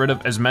trying to get rid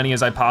of as many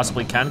as I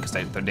possibly can because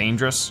they're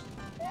dangerous.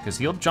 Because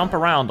he'll jump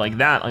around like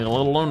that, like a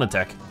little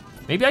lunatic.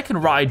 Maybe I can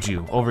ride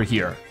you over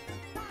here.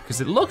 Because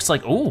it looks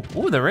like, oh,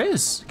 there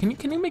is. Can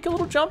you make a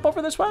little jump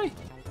over this way?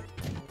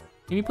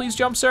 Can you please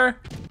jump, sir?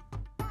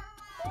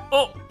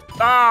 Oh,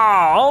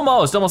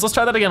 almost. Let's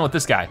try that again with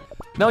this guy.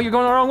 No, you're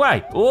going the wrong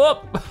way.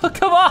 Whoop,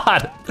 come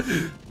on.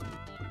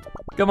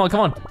 Come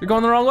on, you're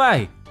going the wrong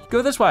way.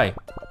 Go this way.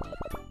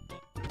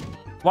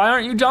 Why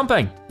aren't you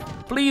jumping?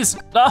 Please,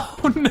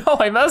 oh no,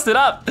 I messed it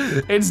up.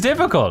 It's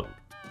difficult.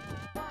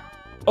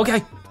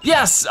 Okay,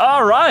 yes,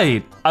 all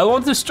right. I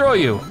won't destroy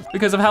you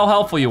because of how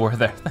helpful you were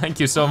there. Thank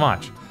you so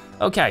much.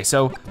 Okay,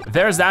 so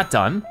there's that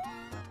done.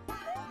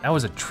 That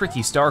was a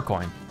tricky star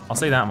coin. I'll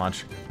say that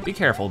much. Be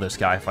careful this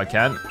guy if I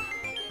can.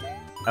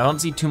 I don't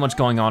see too much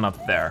going on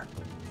up there.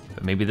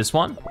 But maybe this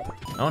one?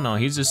 Oh no,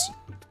 he's just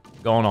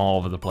going all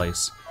over the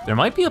place. There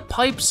might be a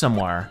pipe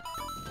somewhere.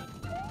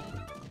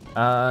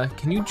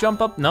 Can you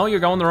jump up? No, you're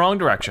going the wrong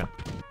direction.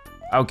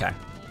 Okay,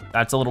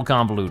 that's a little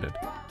convoluted.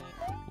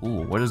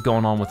 Ooh, what is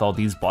going on with all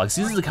these blocks?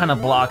 These are the kind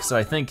of blocks that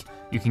I think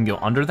you can go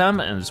under them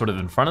and sort of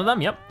in front of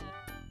them, yep.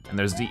 And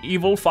there's the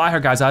evil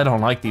fire guys. I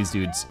don't like these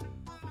dudes.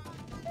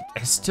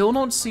 I still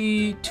don't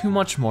see too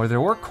much more.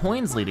 There were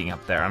coins leading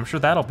up there. I'm sure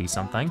that'll be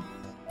something.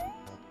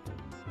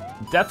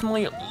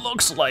 Definitely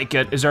looks like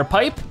it. Is there a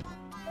pipe?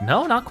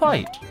 No, not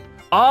quite.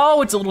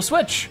 Oh, it's a little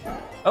switch.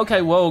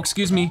 Okay, whoa,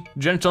 excuse me,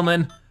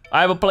 gentlemen.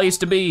 I have a place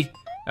to be,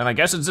 and I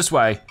guess it's this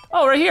way.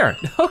 Oh, right here.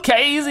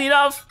 Okay, easy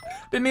enough.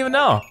 Didn't even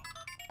know.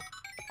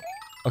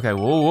 Okay,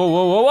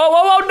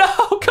 whoa,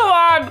 no, come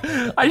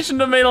on. I shouldn't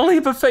have made a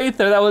leap of faith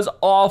there. That was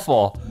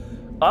awful.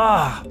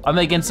 I'm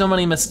making so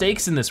many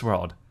mistakes in this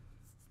world.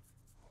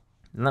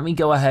 Let me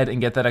go ahead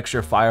and get that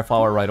extra fire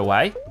flower right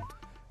away.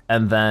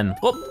 And then,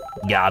 whoop,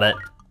 got it.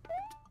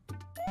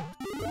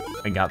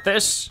 I got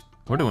this.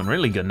 We're doing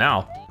really good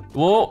now.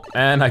 Whoa,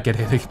 and I get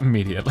hit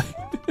immediately.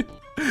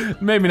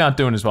 Maybe not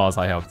doing as well as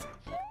I hoped.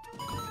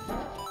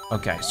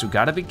 Okay, so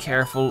gotta be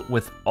careful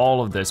with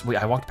all of this. Wait,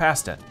 I walked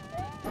past it.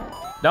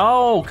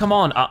 No, come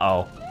on,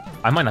 uh-oh.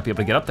 I might not be able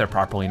to get up there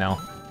properly now.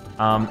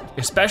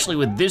 Especially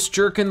with this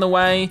jerk in the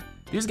way.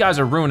 These guys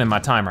are ruining my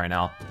time right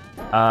now.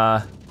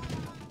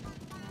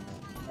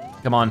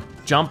 Come on,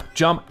 jump,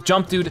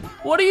 dude.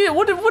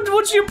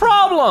 What's your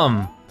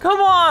problem? Come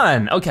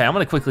on. Okay, I'm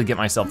gonna quickly get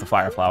myself the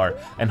fire flower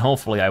and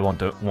hopefully I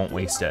won't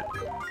waste it.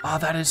 Oh,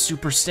 that is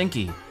super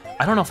stinky.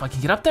 I don't know if I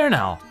can get up there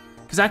now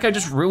because that guy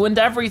just ruined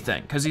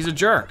everything because he's a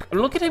jerk.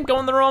 Look at him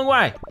going the wrong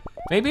way.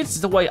 Maybe it's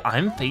the way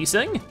I'm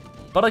facing,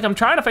 but like I'm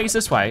trying to face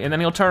this way and then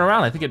he'll turn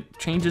around. I think it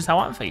changes how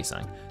I'm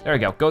facing. There we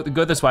go,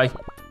 go this way.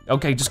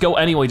 Okay, just go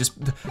anyway, just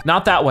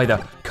not that way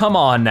though. Come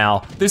on now,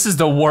 this is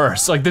the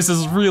worst. Like this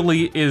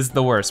really is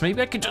the worst.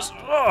 Maybe I could just,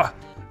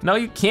 no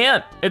you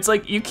can't. It's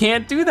like, you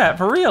can't do that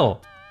for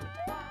real.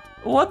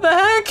 What the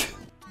heck?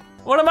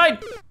 What am I?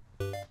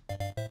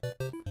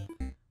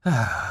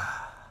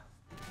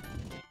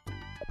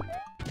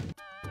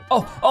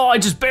 Oh, I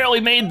just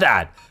barely made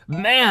that.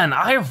 Man,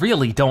 I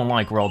really don't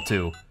like World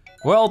 2.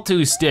 World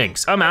 2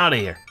 stinks, I'm out of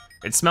here.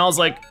 It smells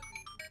like,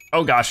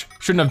 oh gosh,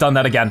 shouldn't have done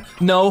that again.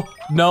 No,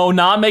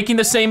 not making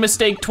the same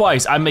mistake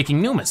twice. I'm making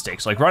new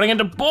mistakes, like running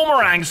into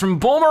boomerangs from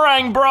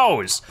Boomerang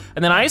Bros.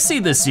 And then I see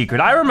this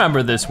secret, I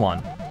remember this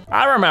one.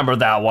 I remember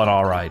that one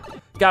all right.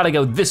 Gotta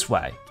go this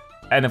way.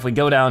 And if we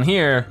go down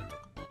here,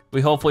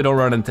 we hopefully don't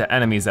run into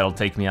enemies that'll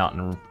take me out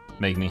and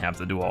make me have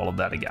to do all of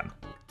that again.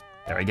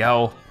 There we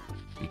go.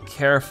 Be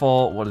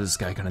careful, what is this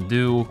guy gonna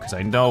do? Because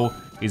I know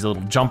he's a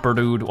little jumper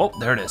dude. Oh,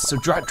 there it is. So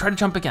try to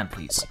jump again,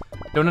 please.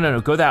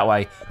 No, go that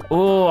way.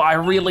 Oh, I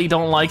really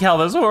don't like how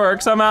this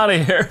works. I'm out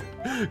of here.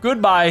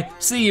 Goodbye,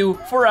 see you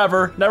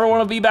forever. Never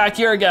wanna be back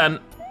here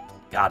again.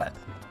 Got it.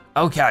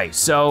 Okay,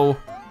 so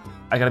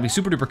I gotta be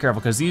super duper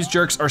careful because these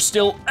jerks are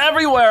still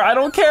everywhere. I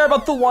don't care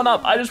about the one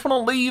up. I just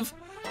wanna leave.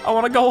 I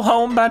wanna go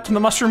home back to the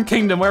Mushroom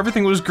Kingdom where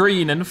everything was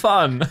green and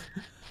fun.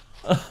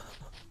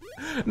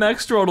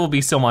 Next world will be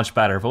so much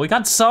better, but we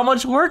got so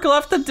much work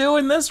left to do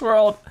in this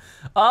world.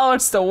 Oh,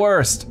 it's the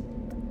worst.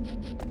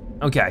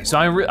 Okay, so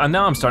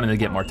now I'm starting to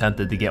get more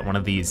tempted to get one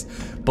of these,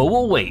 but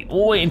we'll wait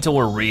until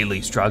we're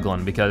really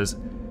struggling because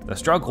the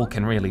struggle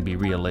can really be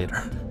real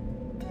later.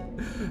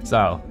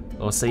 So,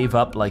 we'll save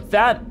up like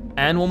that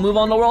and we'll move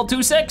on to World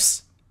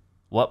 2-6.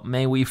 What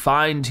may we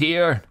find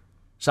here?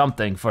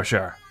 Something for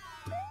sure.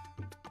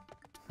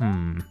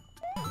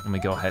 Let me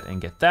go ahead and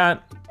get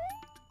that.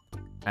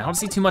 I don't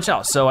see too much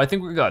else, so I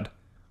think we're good.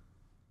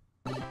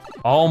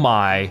 Oh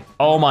my,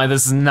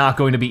 this is not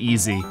going to be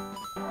easy.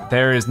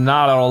 There is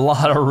not a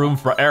lot of room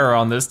for error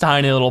on this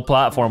tiny little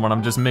platform when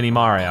I'm just mini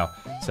Mario.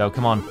 So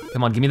come on,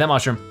 give me that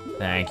mushroom.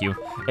 Thank you.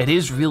 It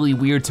is really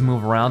weird to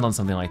move around on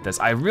something like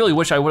this. I really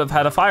wish I would have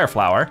had a fire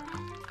flower,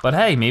 but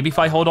hey, maybe if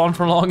I hold on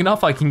for long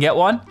enough, I can get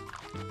one.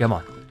 Come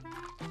on,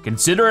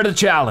 consider it a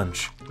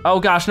challenge. Oh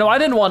gosh, no, I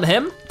didn't want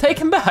him. Take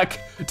him back,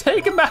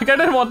 take him back. I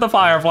didn't want the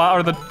fire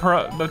flower, or the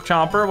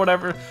chomper,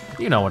 whatever.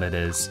 You know what it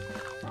is.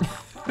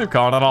 They're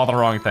calling it all the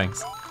wrong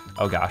things.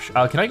 Oh gosh,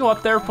 can I go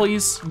up there,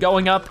 please?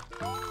 Going up?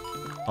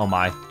 Oh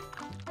my,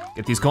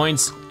 Get these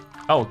coins.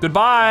 Oh,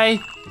 goodbye.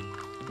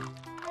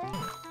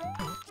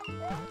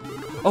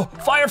 Oh,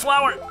 fire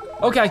flower.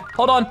 Okay,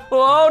 hold on.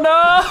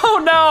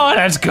 Oh no, and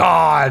it's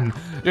gone.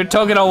 You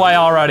took it away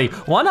already.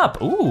 1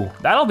 up, ooh,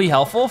 that'll be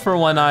helpful for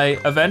when I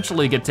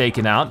eventually get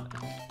taken out.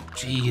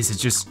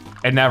 Jeez,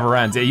 it never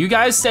ends. Yeah, you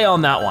guys stay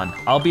on that one.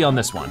 I'll be on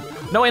this one.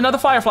 No, another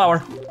fire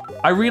flower.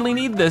 I really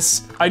need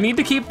this. I need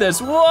to keep this.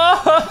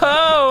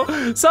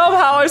 Whoa,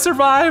 somehow I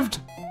survived.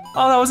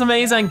 Oh, that was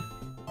amazing.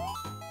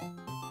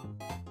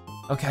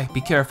 Okay,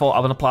 be careful.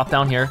 I'm gonna plop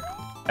down here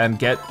and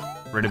get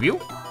rid of you.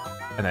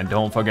 And then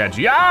don't forget,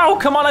 yow,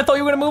 come on, I thought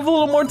you were gonna move a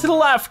little more to the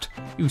left.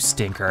 You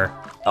stinker.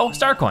 Oh,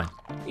 star coin,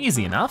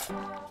 easy enough.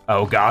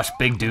 Oh gosh,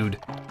 big dude.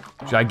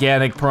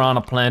 Gigantic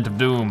piranha plant of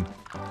doom.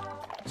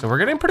 So we're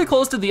getting pretty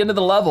close to the end of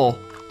the level.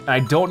 And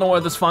I don't know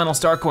where this final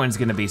star coin's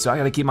gonna be, so I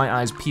gotta keep my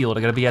eyes peeled.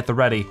 I gotta be at the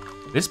ready.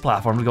 This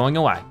platform is going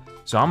away.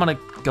 So I'm gonna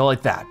go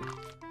like that.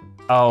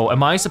 Oh,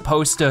 am I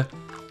supposed to?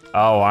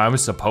 Oh, I'm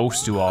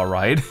supposed to, all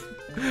right.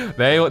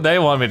 They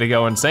want me to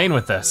go insane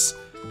with this.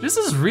 This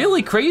is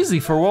really crazy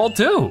for World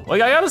 2.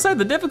 Like, I gotta say,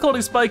 the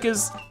difficulty spike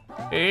is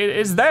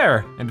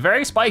there and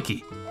very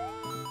spiky.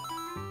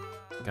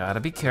 Gotta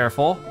be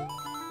careful.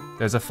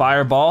 There's a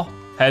fireball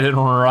headed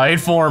right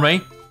for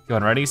me.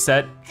 Going ready,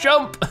 set,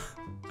 jump.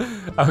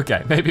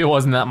 Okay, maybe it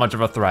wasn't that much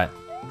of a threat.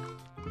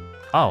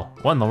 Oh,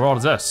 what in the world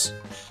is this?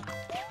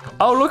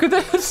 Oh, look at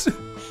this.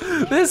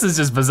 This is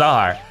just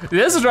bizarre.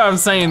 This is what I'm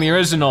saying the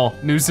original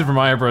New Super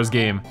Mario Bros.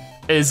 Game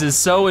is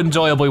so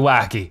enjoyably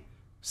wacky.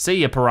 See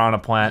ya, piranha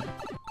plant.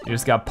 You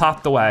just got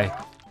popped away.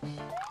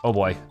 Oh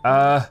boy,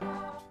 saw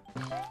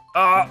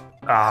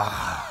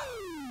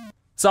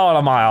it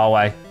a mile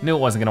away. Knew it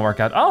wasn't gonna work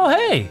out. Oh,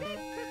 hey.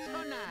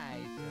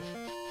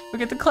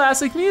 Look at the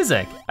classic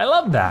music. I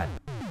love that.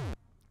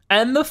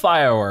 And the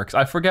fireworks.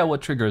 I forget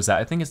what triggers that.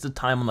 I think it's the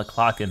time on the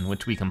clock in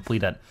which we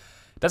complete it.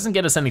 It doesn't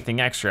get us anything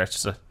extra, it's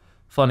just a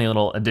funny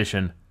little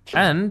addition.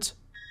 And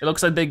it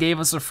looks like they gave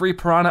us a free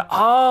piranha.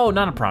 Oh,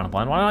 not a piranha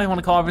plant. Why do I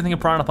wanna call everything a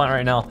piranha plant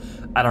right now?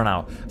 I don't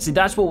know. See,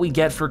 that's what we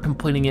get for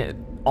completing it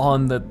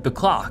on the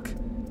clock,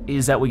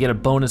 is that we get a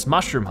bonus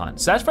mushroom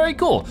hunt. So that's very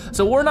cool.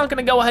 So we're not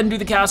gonna go ahead and do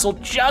the castle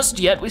just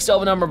yet. We still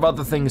have a number of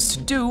other things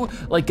to do,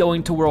 like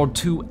going to World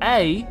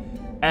 2A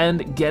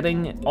and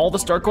getting all the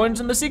star coins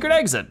in the secret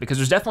exit, because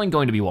there's definitely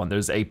going to be one.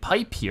 There's a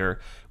pipe here,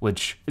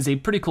 which is a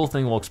pretty cool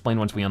thing we'll explain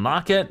once we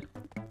unlock it.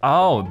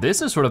 Oh,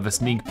 this is sort of a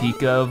sneak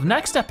peek of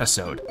next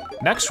episode.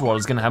 Next world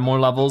is gonna have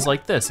more levels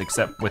like this,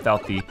 except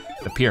without the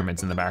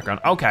pyramids in the background.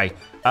 Okay,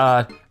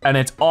 and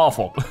it's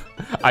awful.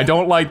 I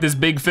don't like this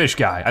big fish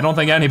guy. I don't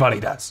think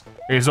anybody does.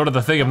 He's sort of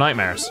the thing of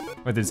nightmares,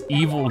 with his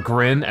evil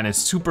grin and his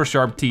super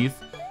sharp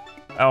teeth.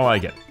 I don't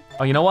like it.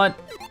 Oh, you know what?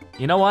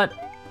 You know what?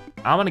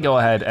 I'm gonna go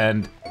ahead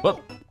and, whoop.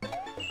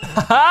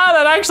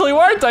 That actually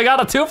worked, I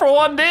got a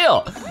 2-for-1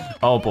 deal.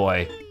 Oh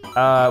boy,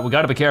 we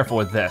gotta be careful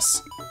with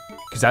this,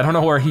 because I don't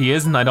know where he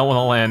is and I don't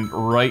wanna land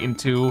right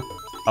into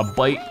a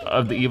bite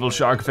of the evil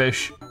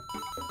sharkfish.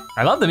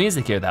 I love the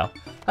music here though.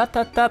 Oh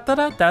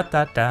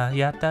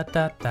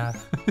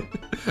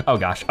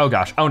gosh,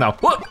 oh no.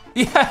 Whoop!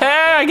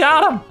 Yeah, I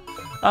got him!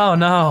 Oh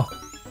no,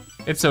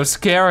 it's so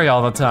scary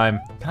all the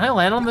time. Can I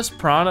land on this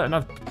piranha?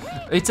 No,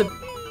 it's a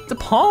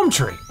palm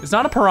tree. It's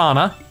not a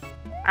piranha.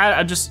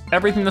 I just,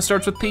 everything that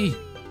starts with P.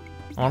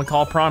 I wanna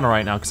call it piranha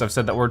right now because I've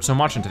said that word so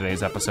much in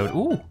today's episode.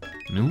 Ooh,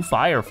 new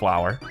fire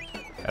flower.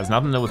 Has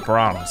nothing to do with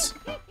piranhas.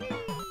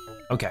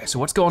 Okay, so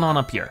what's going on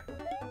up here?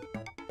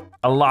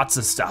 Lots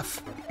of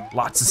stuff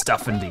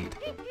indeed.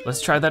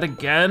 Let's try that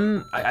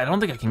again. I don't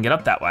think I can get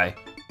up that way.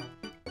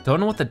 Don't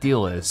know what the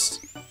deal is.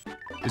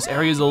 This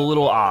area is a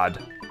little odd.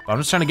 I'm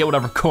just trying to get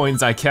whatever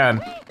coins I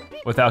can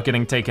without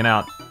getting taken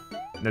out.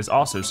 There's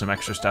also some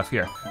extra stuff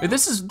here.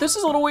 This is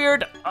a little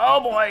weird. Oh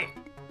boy.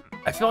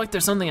 I feel like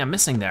there's something I'm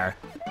missing there,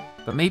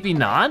 but maybe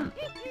not?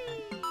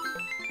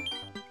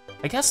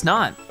 I guess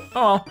not.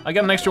 Oh well, I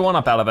got an extra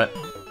 1-up out of it.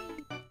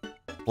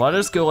 Let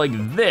us go like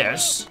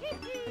this.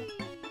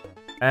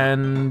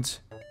 And,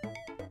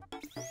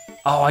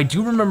 oh, I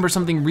do remember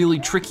something really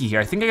tricky here.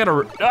 I think I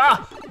gotta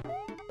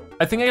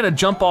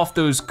jump off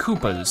those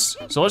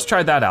Koopas. So let's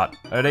try that out.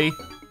 Ready?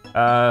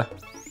 No,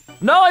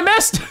 I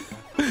missed!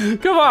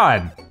 Come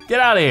on,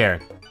 get out of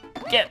here.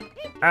 Get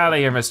out of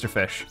here, Mr.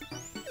 Fish.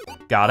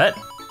 Got it.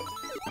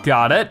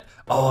 Got it.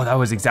 Oh, that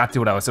was exactly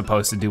what I was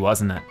supposed to do,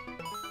 wasn't it?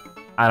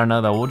 I don't know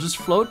though, we'll just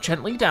float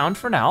gently down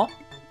for now.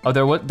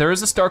 Oh, there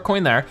is a star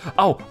coin there.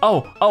 Oh,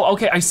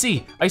 okay, I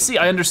see, I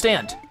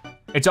understand.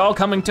 It's all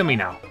coming to me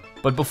now.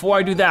 But before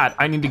I do that,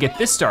 I need to get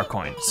this star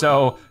coin.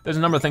 So there's a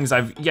number of things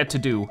I've yet to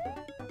do.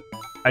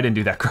 I didn't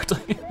do that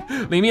correctly.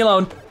 Leave me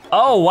alone.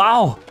 Oh,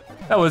 wow.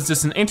 That was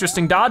just an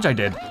interesting dodge I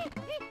did.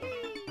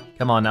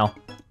 Come on now,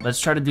 let's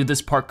try to do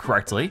this part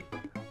correctly.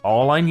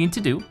 All I need to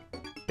do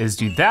is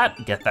do that,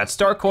 get that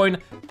star coin,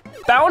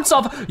 bounce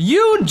off.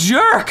 You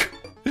jerk!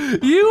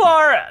 You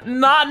are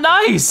not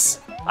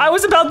nice. I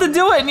was about to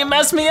do it and you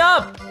messed me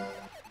up.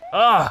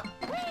 Ugh,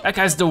 that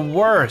guy's the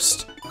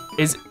worst.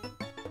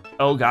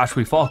 Oh gosh,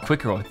 we fall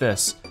quicker with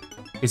this.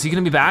 Is he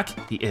gonna be back?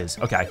 He is,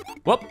 okay.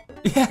 Whoop,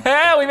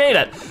 Yeah, we made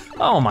it.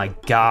 Oh my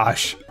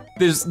gosh.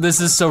 This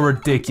is so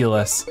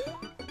ridiculous.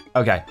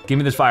 Okay, give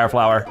me this fire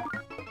flower.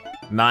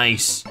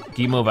 Nice,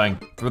 keep moving.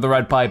 Through the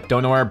red pipe,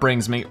 don't know where it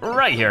brings me.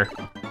 Right here.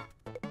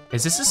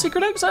 Is this a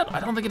secret exit? I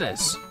don't think it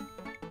is.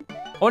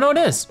 Oh no, it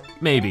is,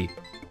 maybe.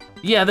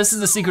 Yeah, this is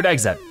the secret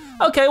exit.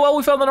 Okay, well,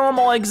 we found the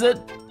normal exit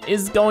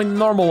is going the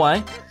normal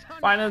way.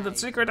 Finding the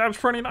secret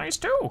exit's pretty nice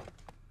too.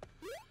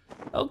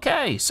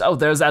 Okay, so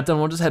there's that done.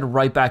 We'll just head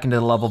right back into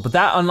the level, but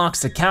that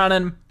unlocks the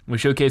cannon. We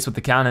showcased what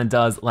the cannon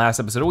does last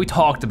episode, or we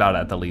talked about it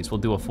at the least.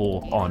 We'll do a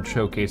full-on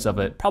showcase of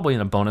it, probably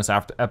in a bonus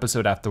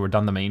episode after we're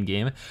done the main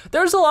game.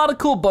 There's a lot of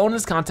cool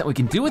bonus content we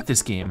can do with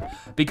this game,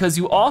 because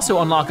you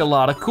also unlock a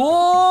lot of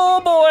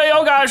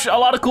a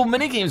lot of cool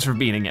mini games for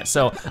beating it.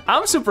 So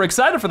I'm super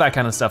excited for that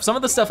kind of stuff. Some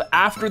of the stuff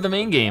after the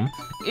main game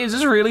is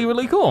just really,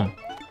 really cool.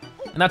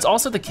 And that's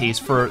also the case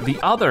for the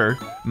other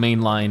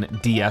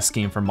mainline DS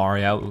game from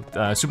Mario,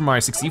 Super Mario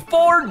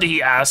 64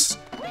 DS.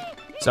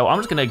 So I'm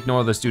just gonna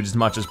ignore this dude as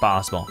much as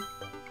possible,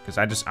 because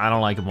I don't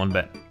like him one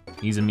bit.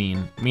 He's a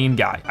mean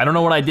guy. I don't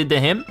know what I did to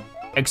him,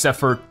 except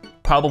for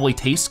probably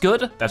taste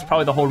good. That's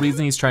probably the whole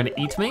reason he's trying to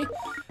eat me.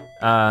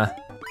 But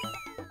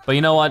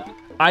you know what?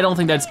 I don't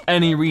think that's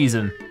any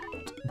reason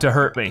to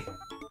hurt me,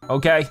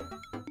 okay?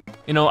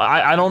 You know,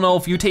 I don't know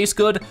if you taste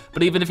good,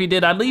 but even if you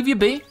did, I'd leave you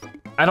be.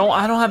 I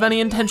don't have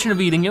any intention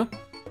of eating you.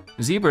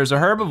 Zebras are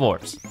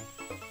herbivores.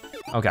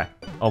 Okay,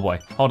 oh boy,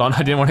 hold on,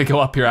 I didn't want to go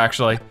up here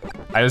actually.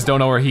 I just don't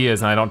know where he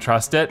is and I don't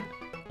trust it.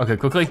 Okay,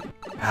 quickly.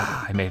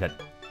 Ah, I made it.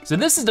 So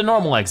this is the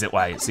normal exit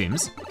way, it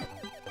seems.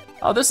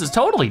 Oh, this is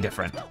totally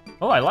different.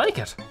 Oh, I like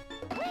it.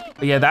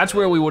 But yeah, that's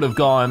where we would have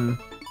gone.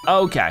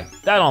 Okay,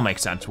 that all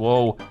makes sense.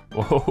 Whoa,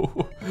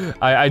 whoa.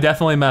 I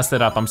definitely messed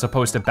it up. I'm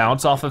supposed to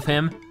bounce off of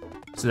him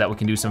so that we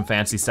can do some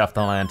fancy stuff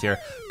to land here.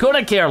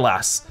 Couldn't care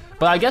less.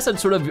 But I guess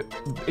it's sort of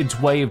its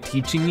way of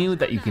teaching you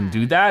that you can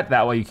do that.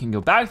 That way you can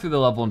go back through the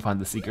level and find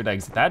the secret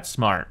exit. That's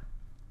smart.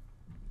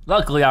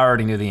 Luckily, I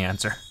already knew the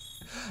answer.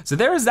 So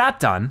there is that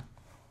done.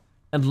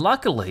 And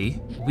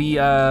luckily, we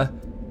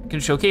can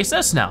showcase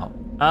this now.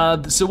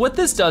 So what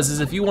this does is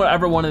if you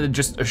ever wanted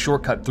just a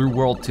shortcut through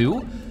World 2,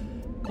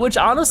 which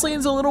honestly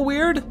is a little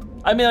weird.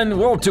 I mean,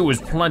 World 2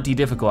 is plenty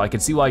difficult. I can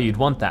see why you'd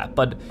want that.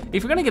 But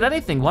if you're gonna get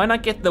anything, why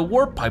not get the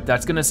warp pipe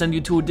that's gonna send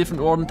you to a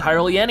different world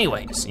entirely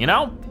anyways, you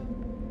know?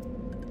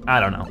 I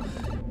don't know.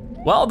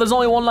 Well, there's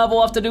only one level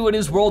left to do. It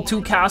is World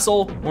 2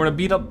 Castle. We're gonna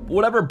beat up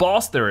whatever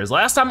boss there is.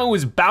 Last time it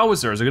was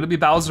Bowser. Is it gonna be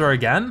Bowser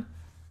again?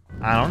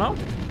 I don't know.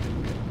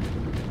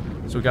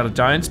 So we got a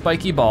giant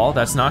spiky ball.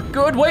 That's not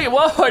good. Wait,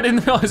 whoa, I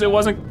didn't realize it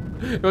was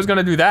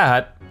gonna do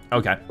that.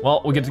 Okay,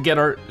 well, we get to get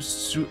our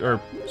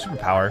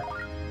superpower,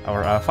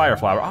 our fire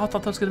flower. Oh, I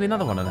thought there was gonna be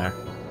another one in there.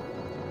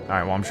 All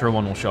right, well, I'm sure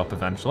one will show up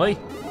eventually.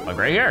 Like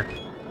right here.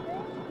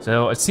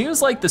 So it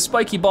seems like the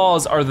spiky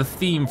balls are the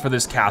theme for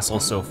this castle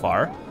so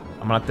far.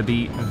 I'm gonna have to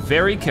be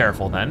very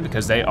careful then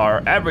because they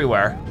are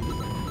everywhere.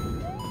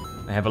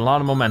 They have a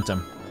lot of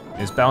momentum.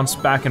 They just bounce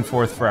back and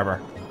forth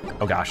forever.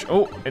 Oh gosh,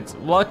 oh, it's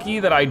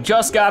lucky that I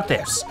just got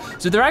this.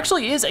 So there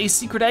actually is a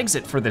secret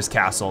exit for this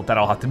castle that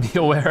I'll have to be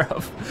aware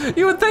of.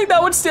 You would think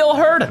that would still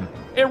hurt him.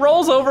 It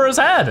rolls over his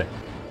head.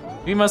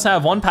 He must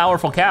have one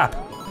powerful cap.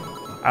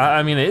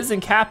 I mean, it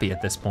isn't Cappy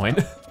at this point.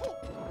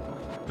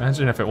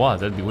 Imagine if it was,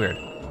 that'd be weird.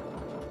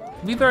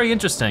 It'd be very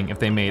interesting if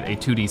they made a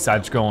 2D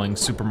side-scrolling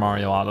Super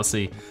Mario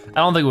Odyssey. I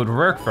don't think it would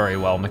work very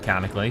well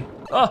mechanically.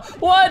 Oh,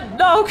 what?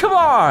 No, come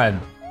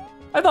on!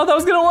 I thought that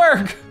was gonna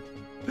work.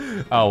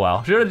 Oh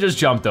well, should've just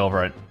jumped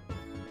over it.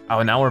 Oh,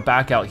 and now we're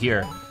back out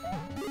here.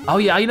 Oh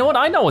yeah, you know what?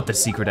 I know what the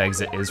secret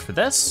exit is for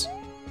this.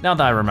 Now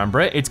that I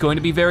remember it, it's going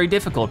to be very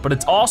difficult, but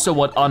it's also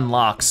what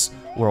unlocks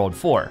World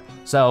 4.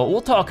 So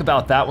we'll talk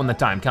about that when the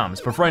time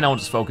comes, but for right now, we'll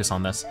just focus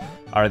on this.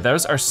 All right,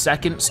 there's our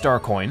second star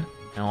coin.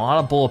 And a lot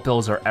of bullet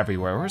bills are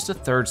everywhere. Where's the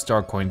third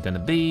star coin gonna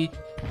be?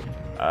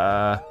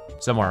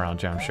 Somewhere around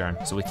here, I'm sure.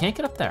 So we can't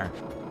get up there.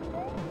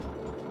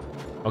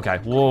 Okay,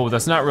 whoa,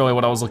 that's not really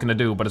what I was looking to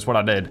do, but it's what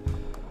I did.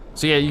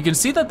 So yeah, you can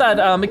see that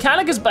that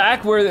mechanic is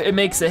back where it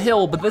makes a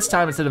hill, but this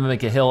time instead of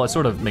making a hill, it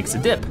sort of makes a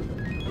dip,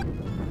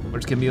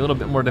 which can be a little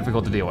bit more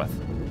difficult to deal with.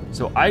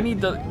 So I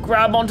need to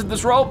grab onto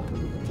this rope.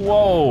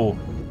 Whoa,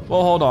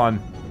 well, hold on.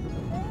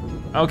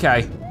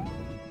 Okay,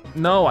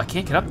 no, I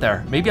can't get up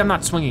there. Maybe I'm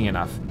not swinging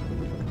enough.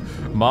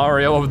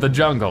 Mario of the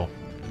jungle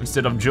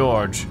instead of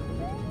George.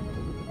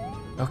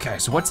 Okay,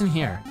 so what's in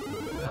here?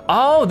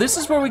 Oh, this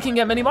is where we can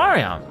get Mini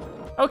Mario.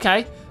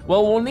 Okay,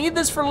 well, we'll need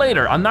this for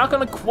later. I'm not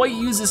gonna quite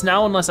use this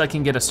now unless I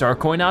can get a star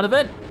coin out of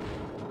it.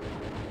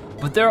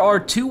 But there are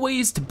 2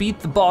 ways to beat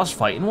the boss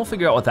fight, and we'll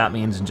figure out what that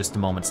means in just a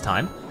moment's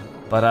time.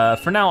 But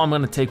for now, I'm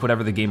gonna take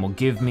whatever the game will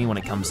give me when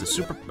it comes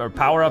to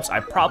power-ups. I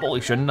probably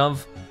shouldn't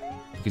have,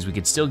 because we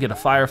could still get a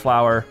fire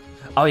flower.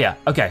 Oh yeah,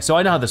 okay, so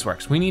I know how this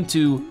works. We need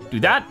to do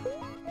that,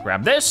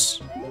 grab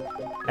this,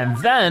 and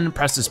then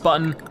press this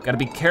button. Gotta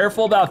be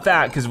careful about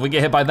that, because if we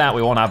get hit by that,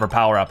 we won't have our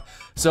power up.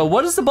 So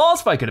what is the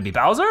boss fight gonna be,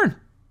 Bowser?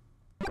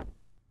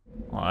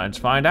 Let's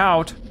find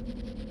out.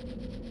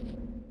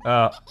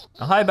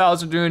 Hi,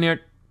 Bowser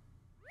Jr.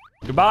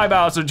 Goodbye,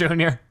 Bowser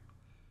Jr.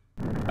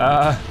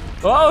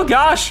 Oh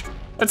gosh,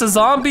 it's a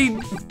zombie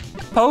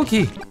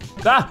pokey.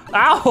 Ah,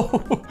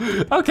 ow.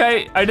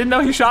 Okay, I didn't know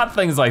he shot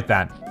things like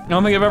that. I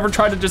don't think I've ever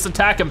tried to just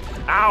attack him.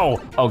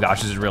 Ow. Oh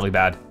gosh, this is really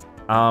bad.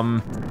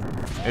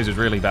 This is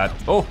really bad.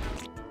 Oh,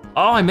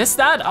 I missed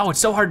that? Oh, it's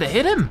so hard to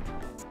hit him.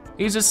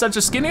 He's just such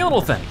a skinny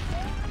little thing.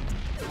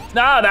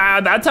 Nah,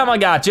 that time I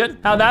got you.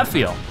 How'd that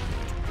feel?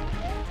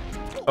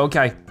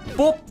 Okay,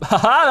 boop,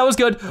 haha, that was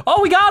good.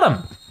 Oh, we got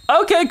him.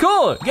 Okay,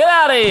 cool, get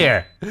out of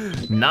here.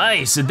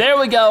 Nice, there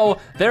we go.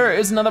 There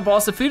is another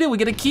boss defeated, we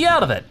get a key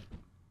out of it.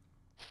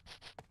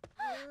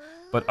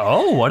 But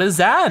oh, what is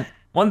that?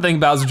 One thing,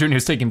 Bowser Jr.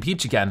 is taking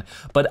Peach again,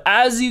 but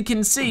as you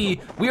can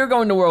see, we are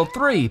going to World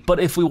 3, but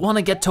if we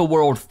wanna get to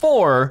World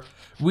 4,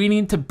 we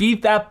need to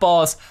beat that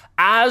boss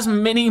as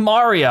Mini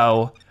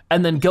Mario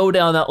and then go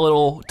down that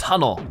little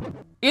tunnel.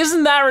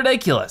 Isn't that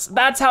ridiculous?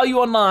 That's how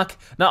you unlock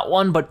not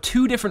one, but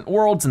 2 different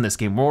worlds in this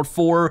game, World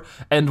 4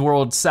 and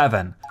World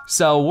 7.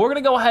 So we're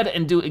gonna go ahead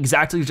and do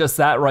exactly just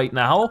that right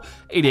now.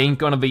 It ain't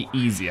gonna be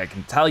easy, I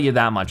can tell you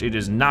that much. It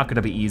is not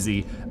gonna be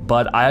easy,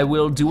 but I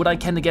will do what I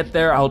can to get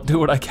there. I'll do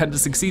what I can to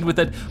succeed with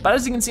it. But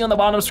as you can see on the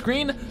bottom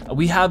screen,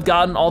 we have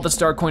gotten all the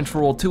star coins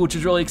for World 2, which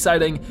is really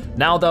exciting.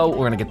 Now though,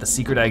 we're gonna get the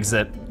secret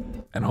exit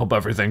and hope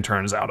everything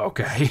turns out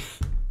okay.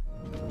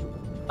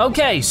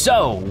 Okay,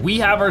 so we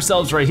have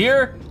ourselves right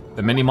here,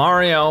 the Mini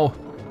Mario.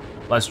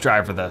 Let's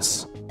try for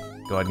this.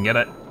 Go ahead and get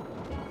it.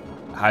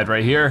 Hide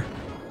right here.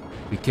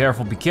 Be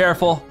careful, be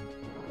careful.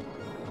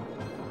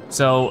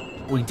 So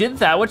we did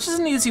that, which is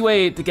an easy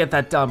way to get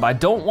that done, but I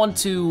don't want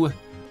to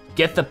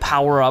get the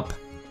power up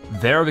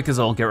there because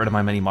it'll get rid of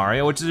my Mini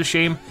Mario, which is a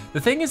shame. The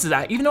thing is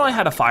that even though I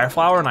had a fire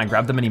flower and I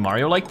grabbed the Mini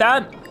Mario like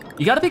that,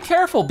 you gotta be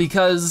careful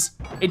because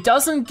it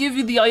doesn't give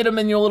you the item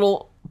in your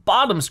little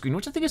bottom screen,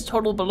 which I think is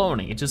total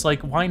baloney. It's just like,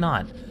 why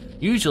not?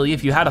 Usually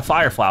if you had a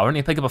fire flower and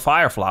you pick up a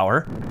fire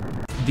flower,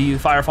 the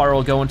fire flower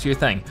will go into your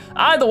thing.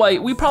 Either way,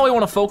 we probably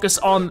wanna focus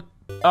on,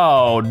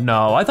 oh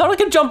no, I thought I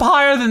could jump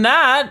higher than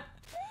that.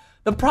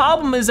 The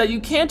problem is that you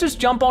can't just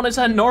jump on its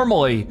head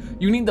normally.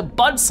 You need the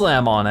butt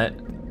slam on it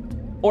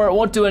or it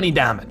won't do any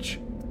damage.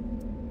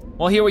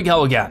 Well, here we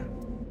go again.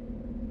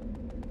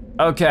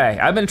 Okay,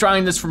 I've been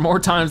trying this for more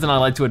times than I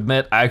like to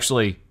admit. I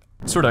actually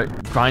sort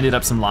of grinded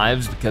up some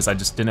lives because I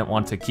just didn't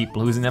want to keep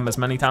losing them as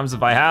many times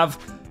as I have.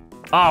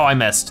 Oh, I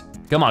missed.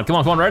 Come on, come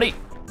on, come on, ready?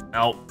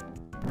 No.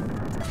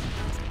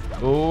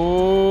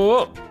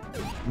 Oh,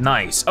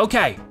 nice.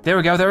 Okay, there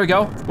we go, there we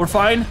go. We're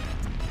fine.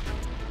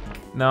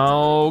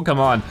 No, come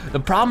on. The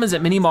problem is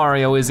that Mini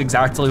Mario is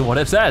exactly what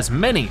it says,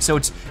 mini. So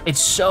it's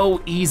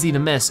so easy to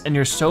miss and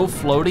you're so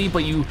floaty,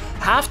 but you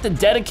have to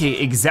dedicate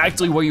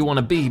exactly where you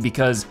wanna be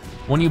because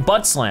when you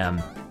butt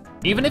slam,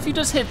 even if you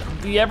just hit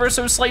the ever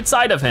so slight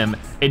side of him,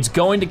 it's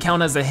going to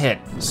count as a hit.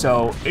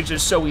 So it's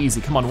just so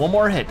easy. Come on, one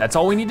more hit. That's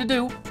all we need to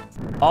do.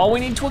 All we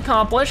need to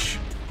accomplish.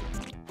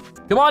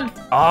 Come on.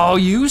 Oh,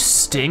 you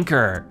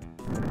stinker.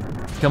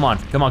 Come on,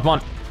 come on, come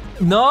on.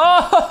 No,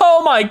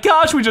 oh my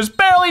gosh, we just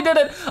barely did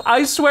it.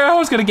 I swear I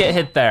was gonna get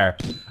hit there.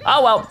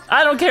 Oh well,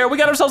 I don't care. We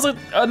got ourselves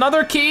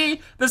another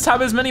key. This time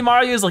his Mini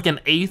Mario is like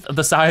 1/8 of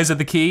the size of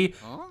the key.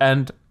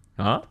 And,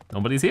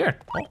 nobody's here.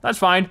 Oh, that's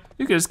fine.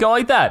 You can just go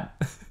like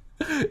that.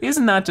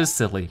 Isn't that just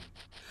silly?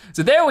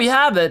 So there we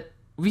have it.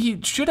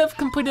 We should have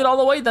completed all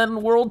the way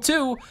then World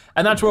 2,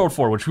 and that's World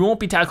 4, which we won't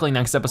be tackling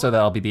next episode.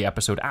 That'll be the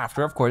episode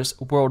after. Of course,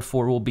 World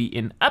 4 will be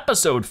in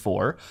episode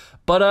 4,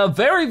 but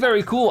very,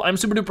 very cool. I'm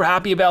super duper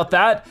happy about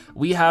that.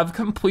 We have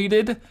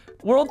completed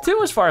World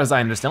 2 as far as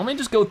I understand. Let me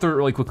just go through it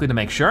really quickly to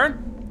make sure.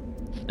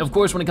 Of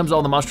course, when it comes to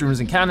all the mushrooms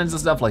and cannons and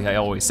stuff, like I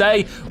always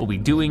say, we'll be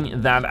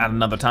doing that at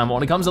another time. But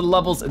when it comes to the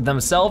levels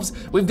themselves,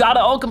 we've got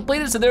it all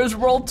completed, so there's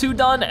World 2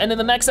 done, and in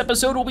the next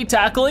episode, we'll be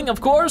tackling, of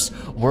course,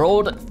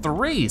 World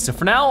 3. So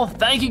for now,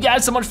 thank you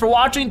guys so much for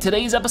watching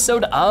today's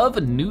episode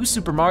of New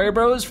Super Mario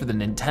Bros. For the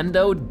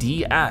Nintendo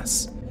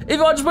DS. If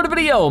you watched the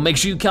video, make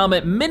sure you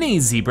comment Mini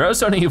Zebra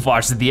so I know you've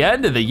watched to the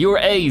end and that you're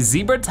a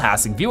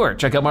Zebra-tastic viewer.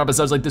 Check out more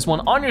episodes like this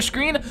one on your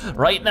screen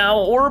right now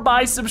or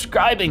by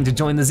subscribing to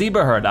join the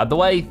Zebra Herd. Out of the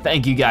way,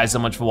 thank you guys so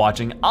much for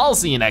watching. I'll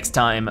see you next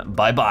time,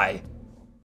 bye-bye.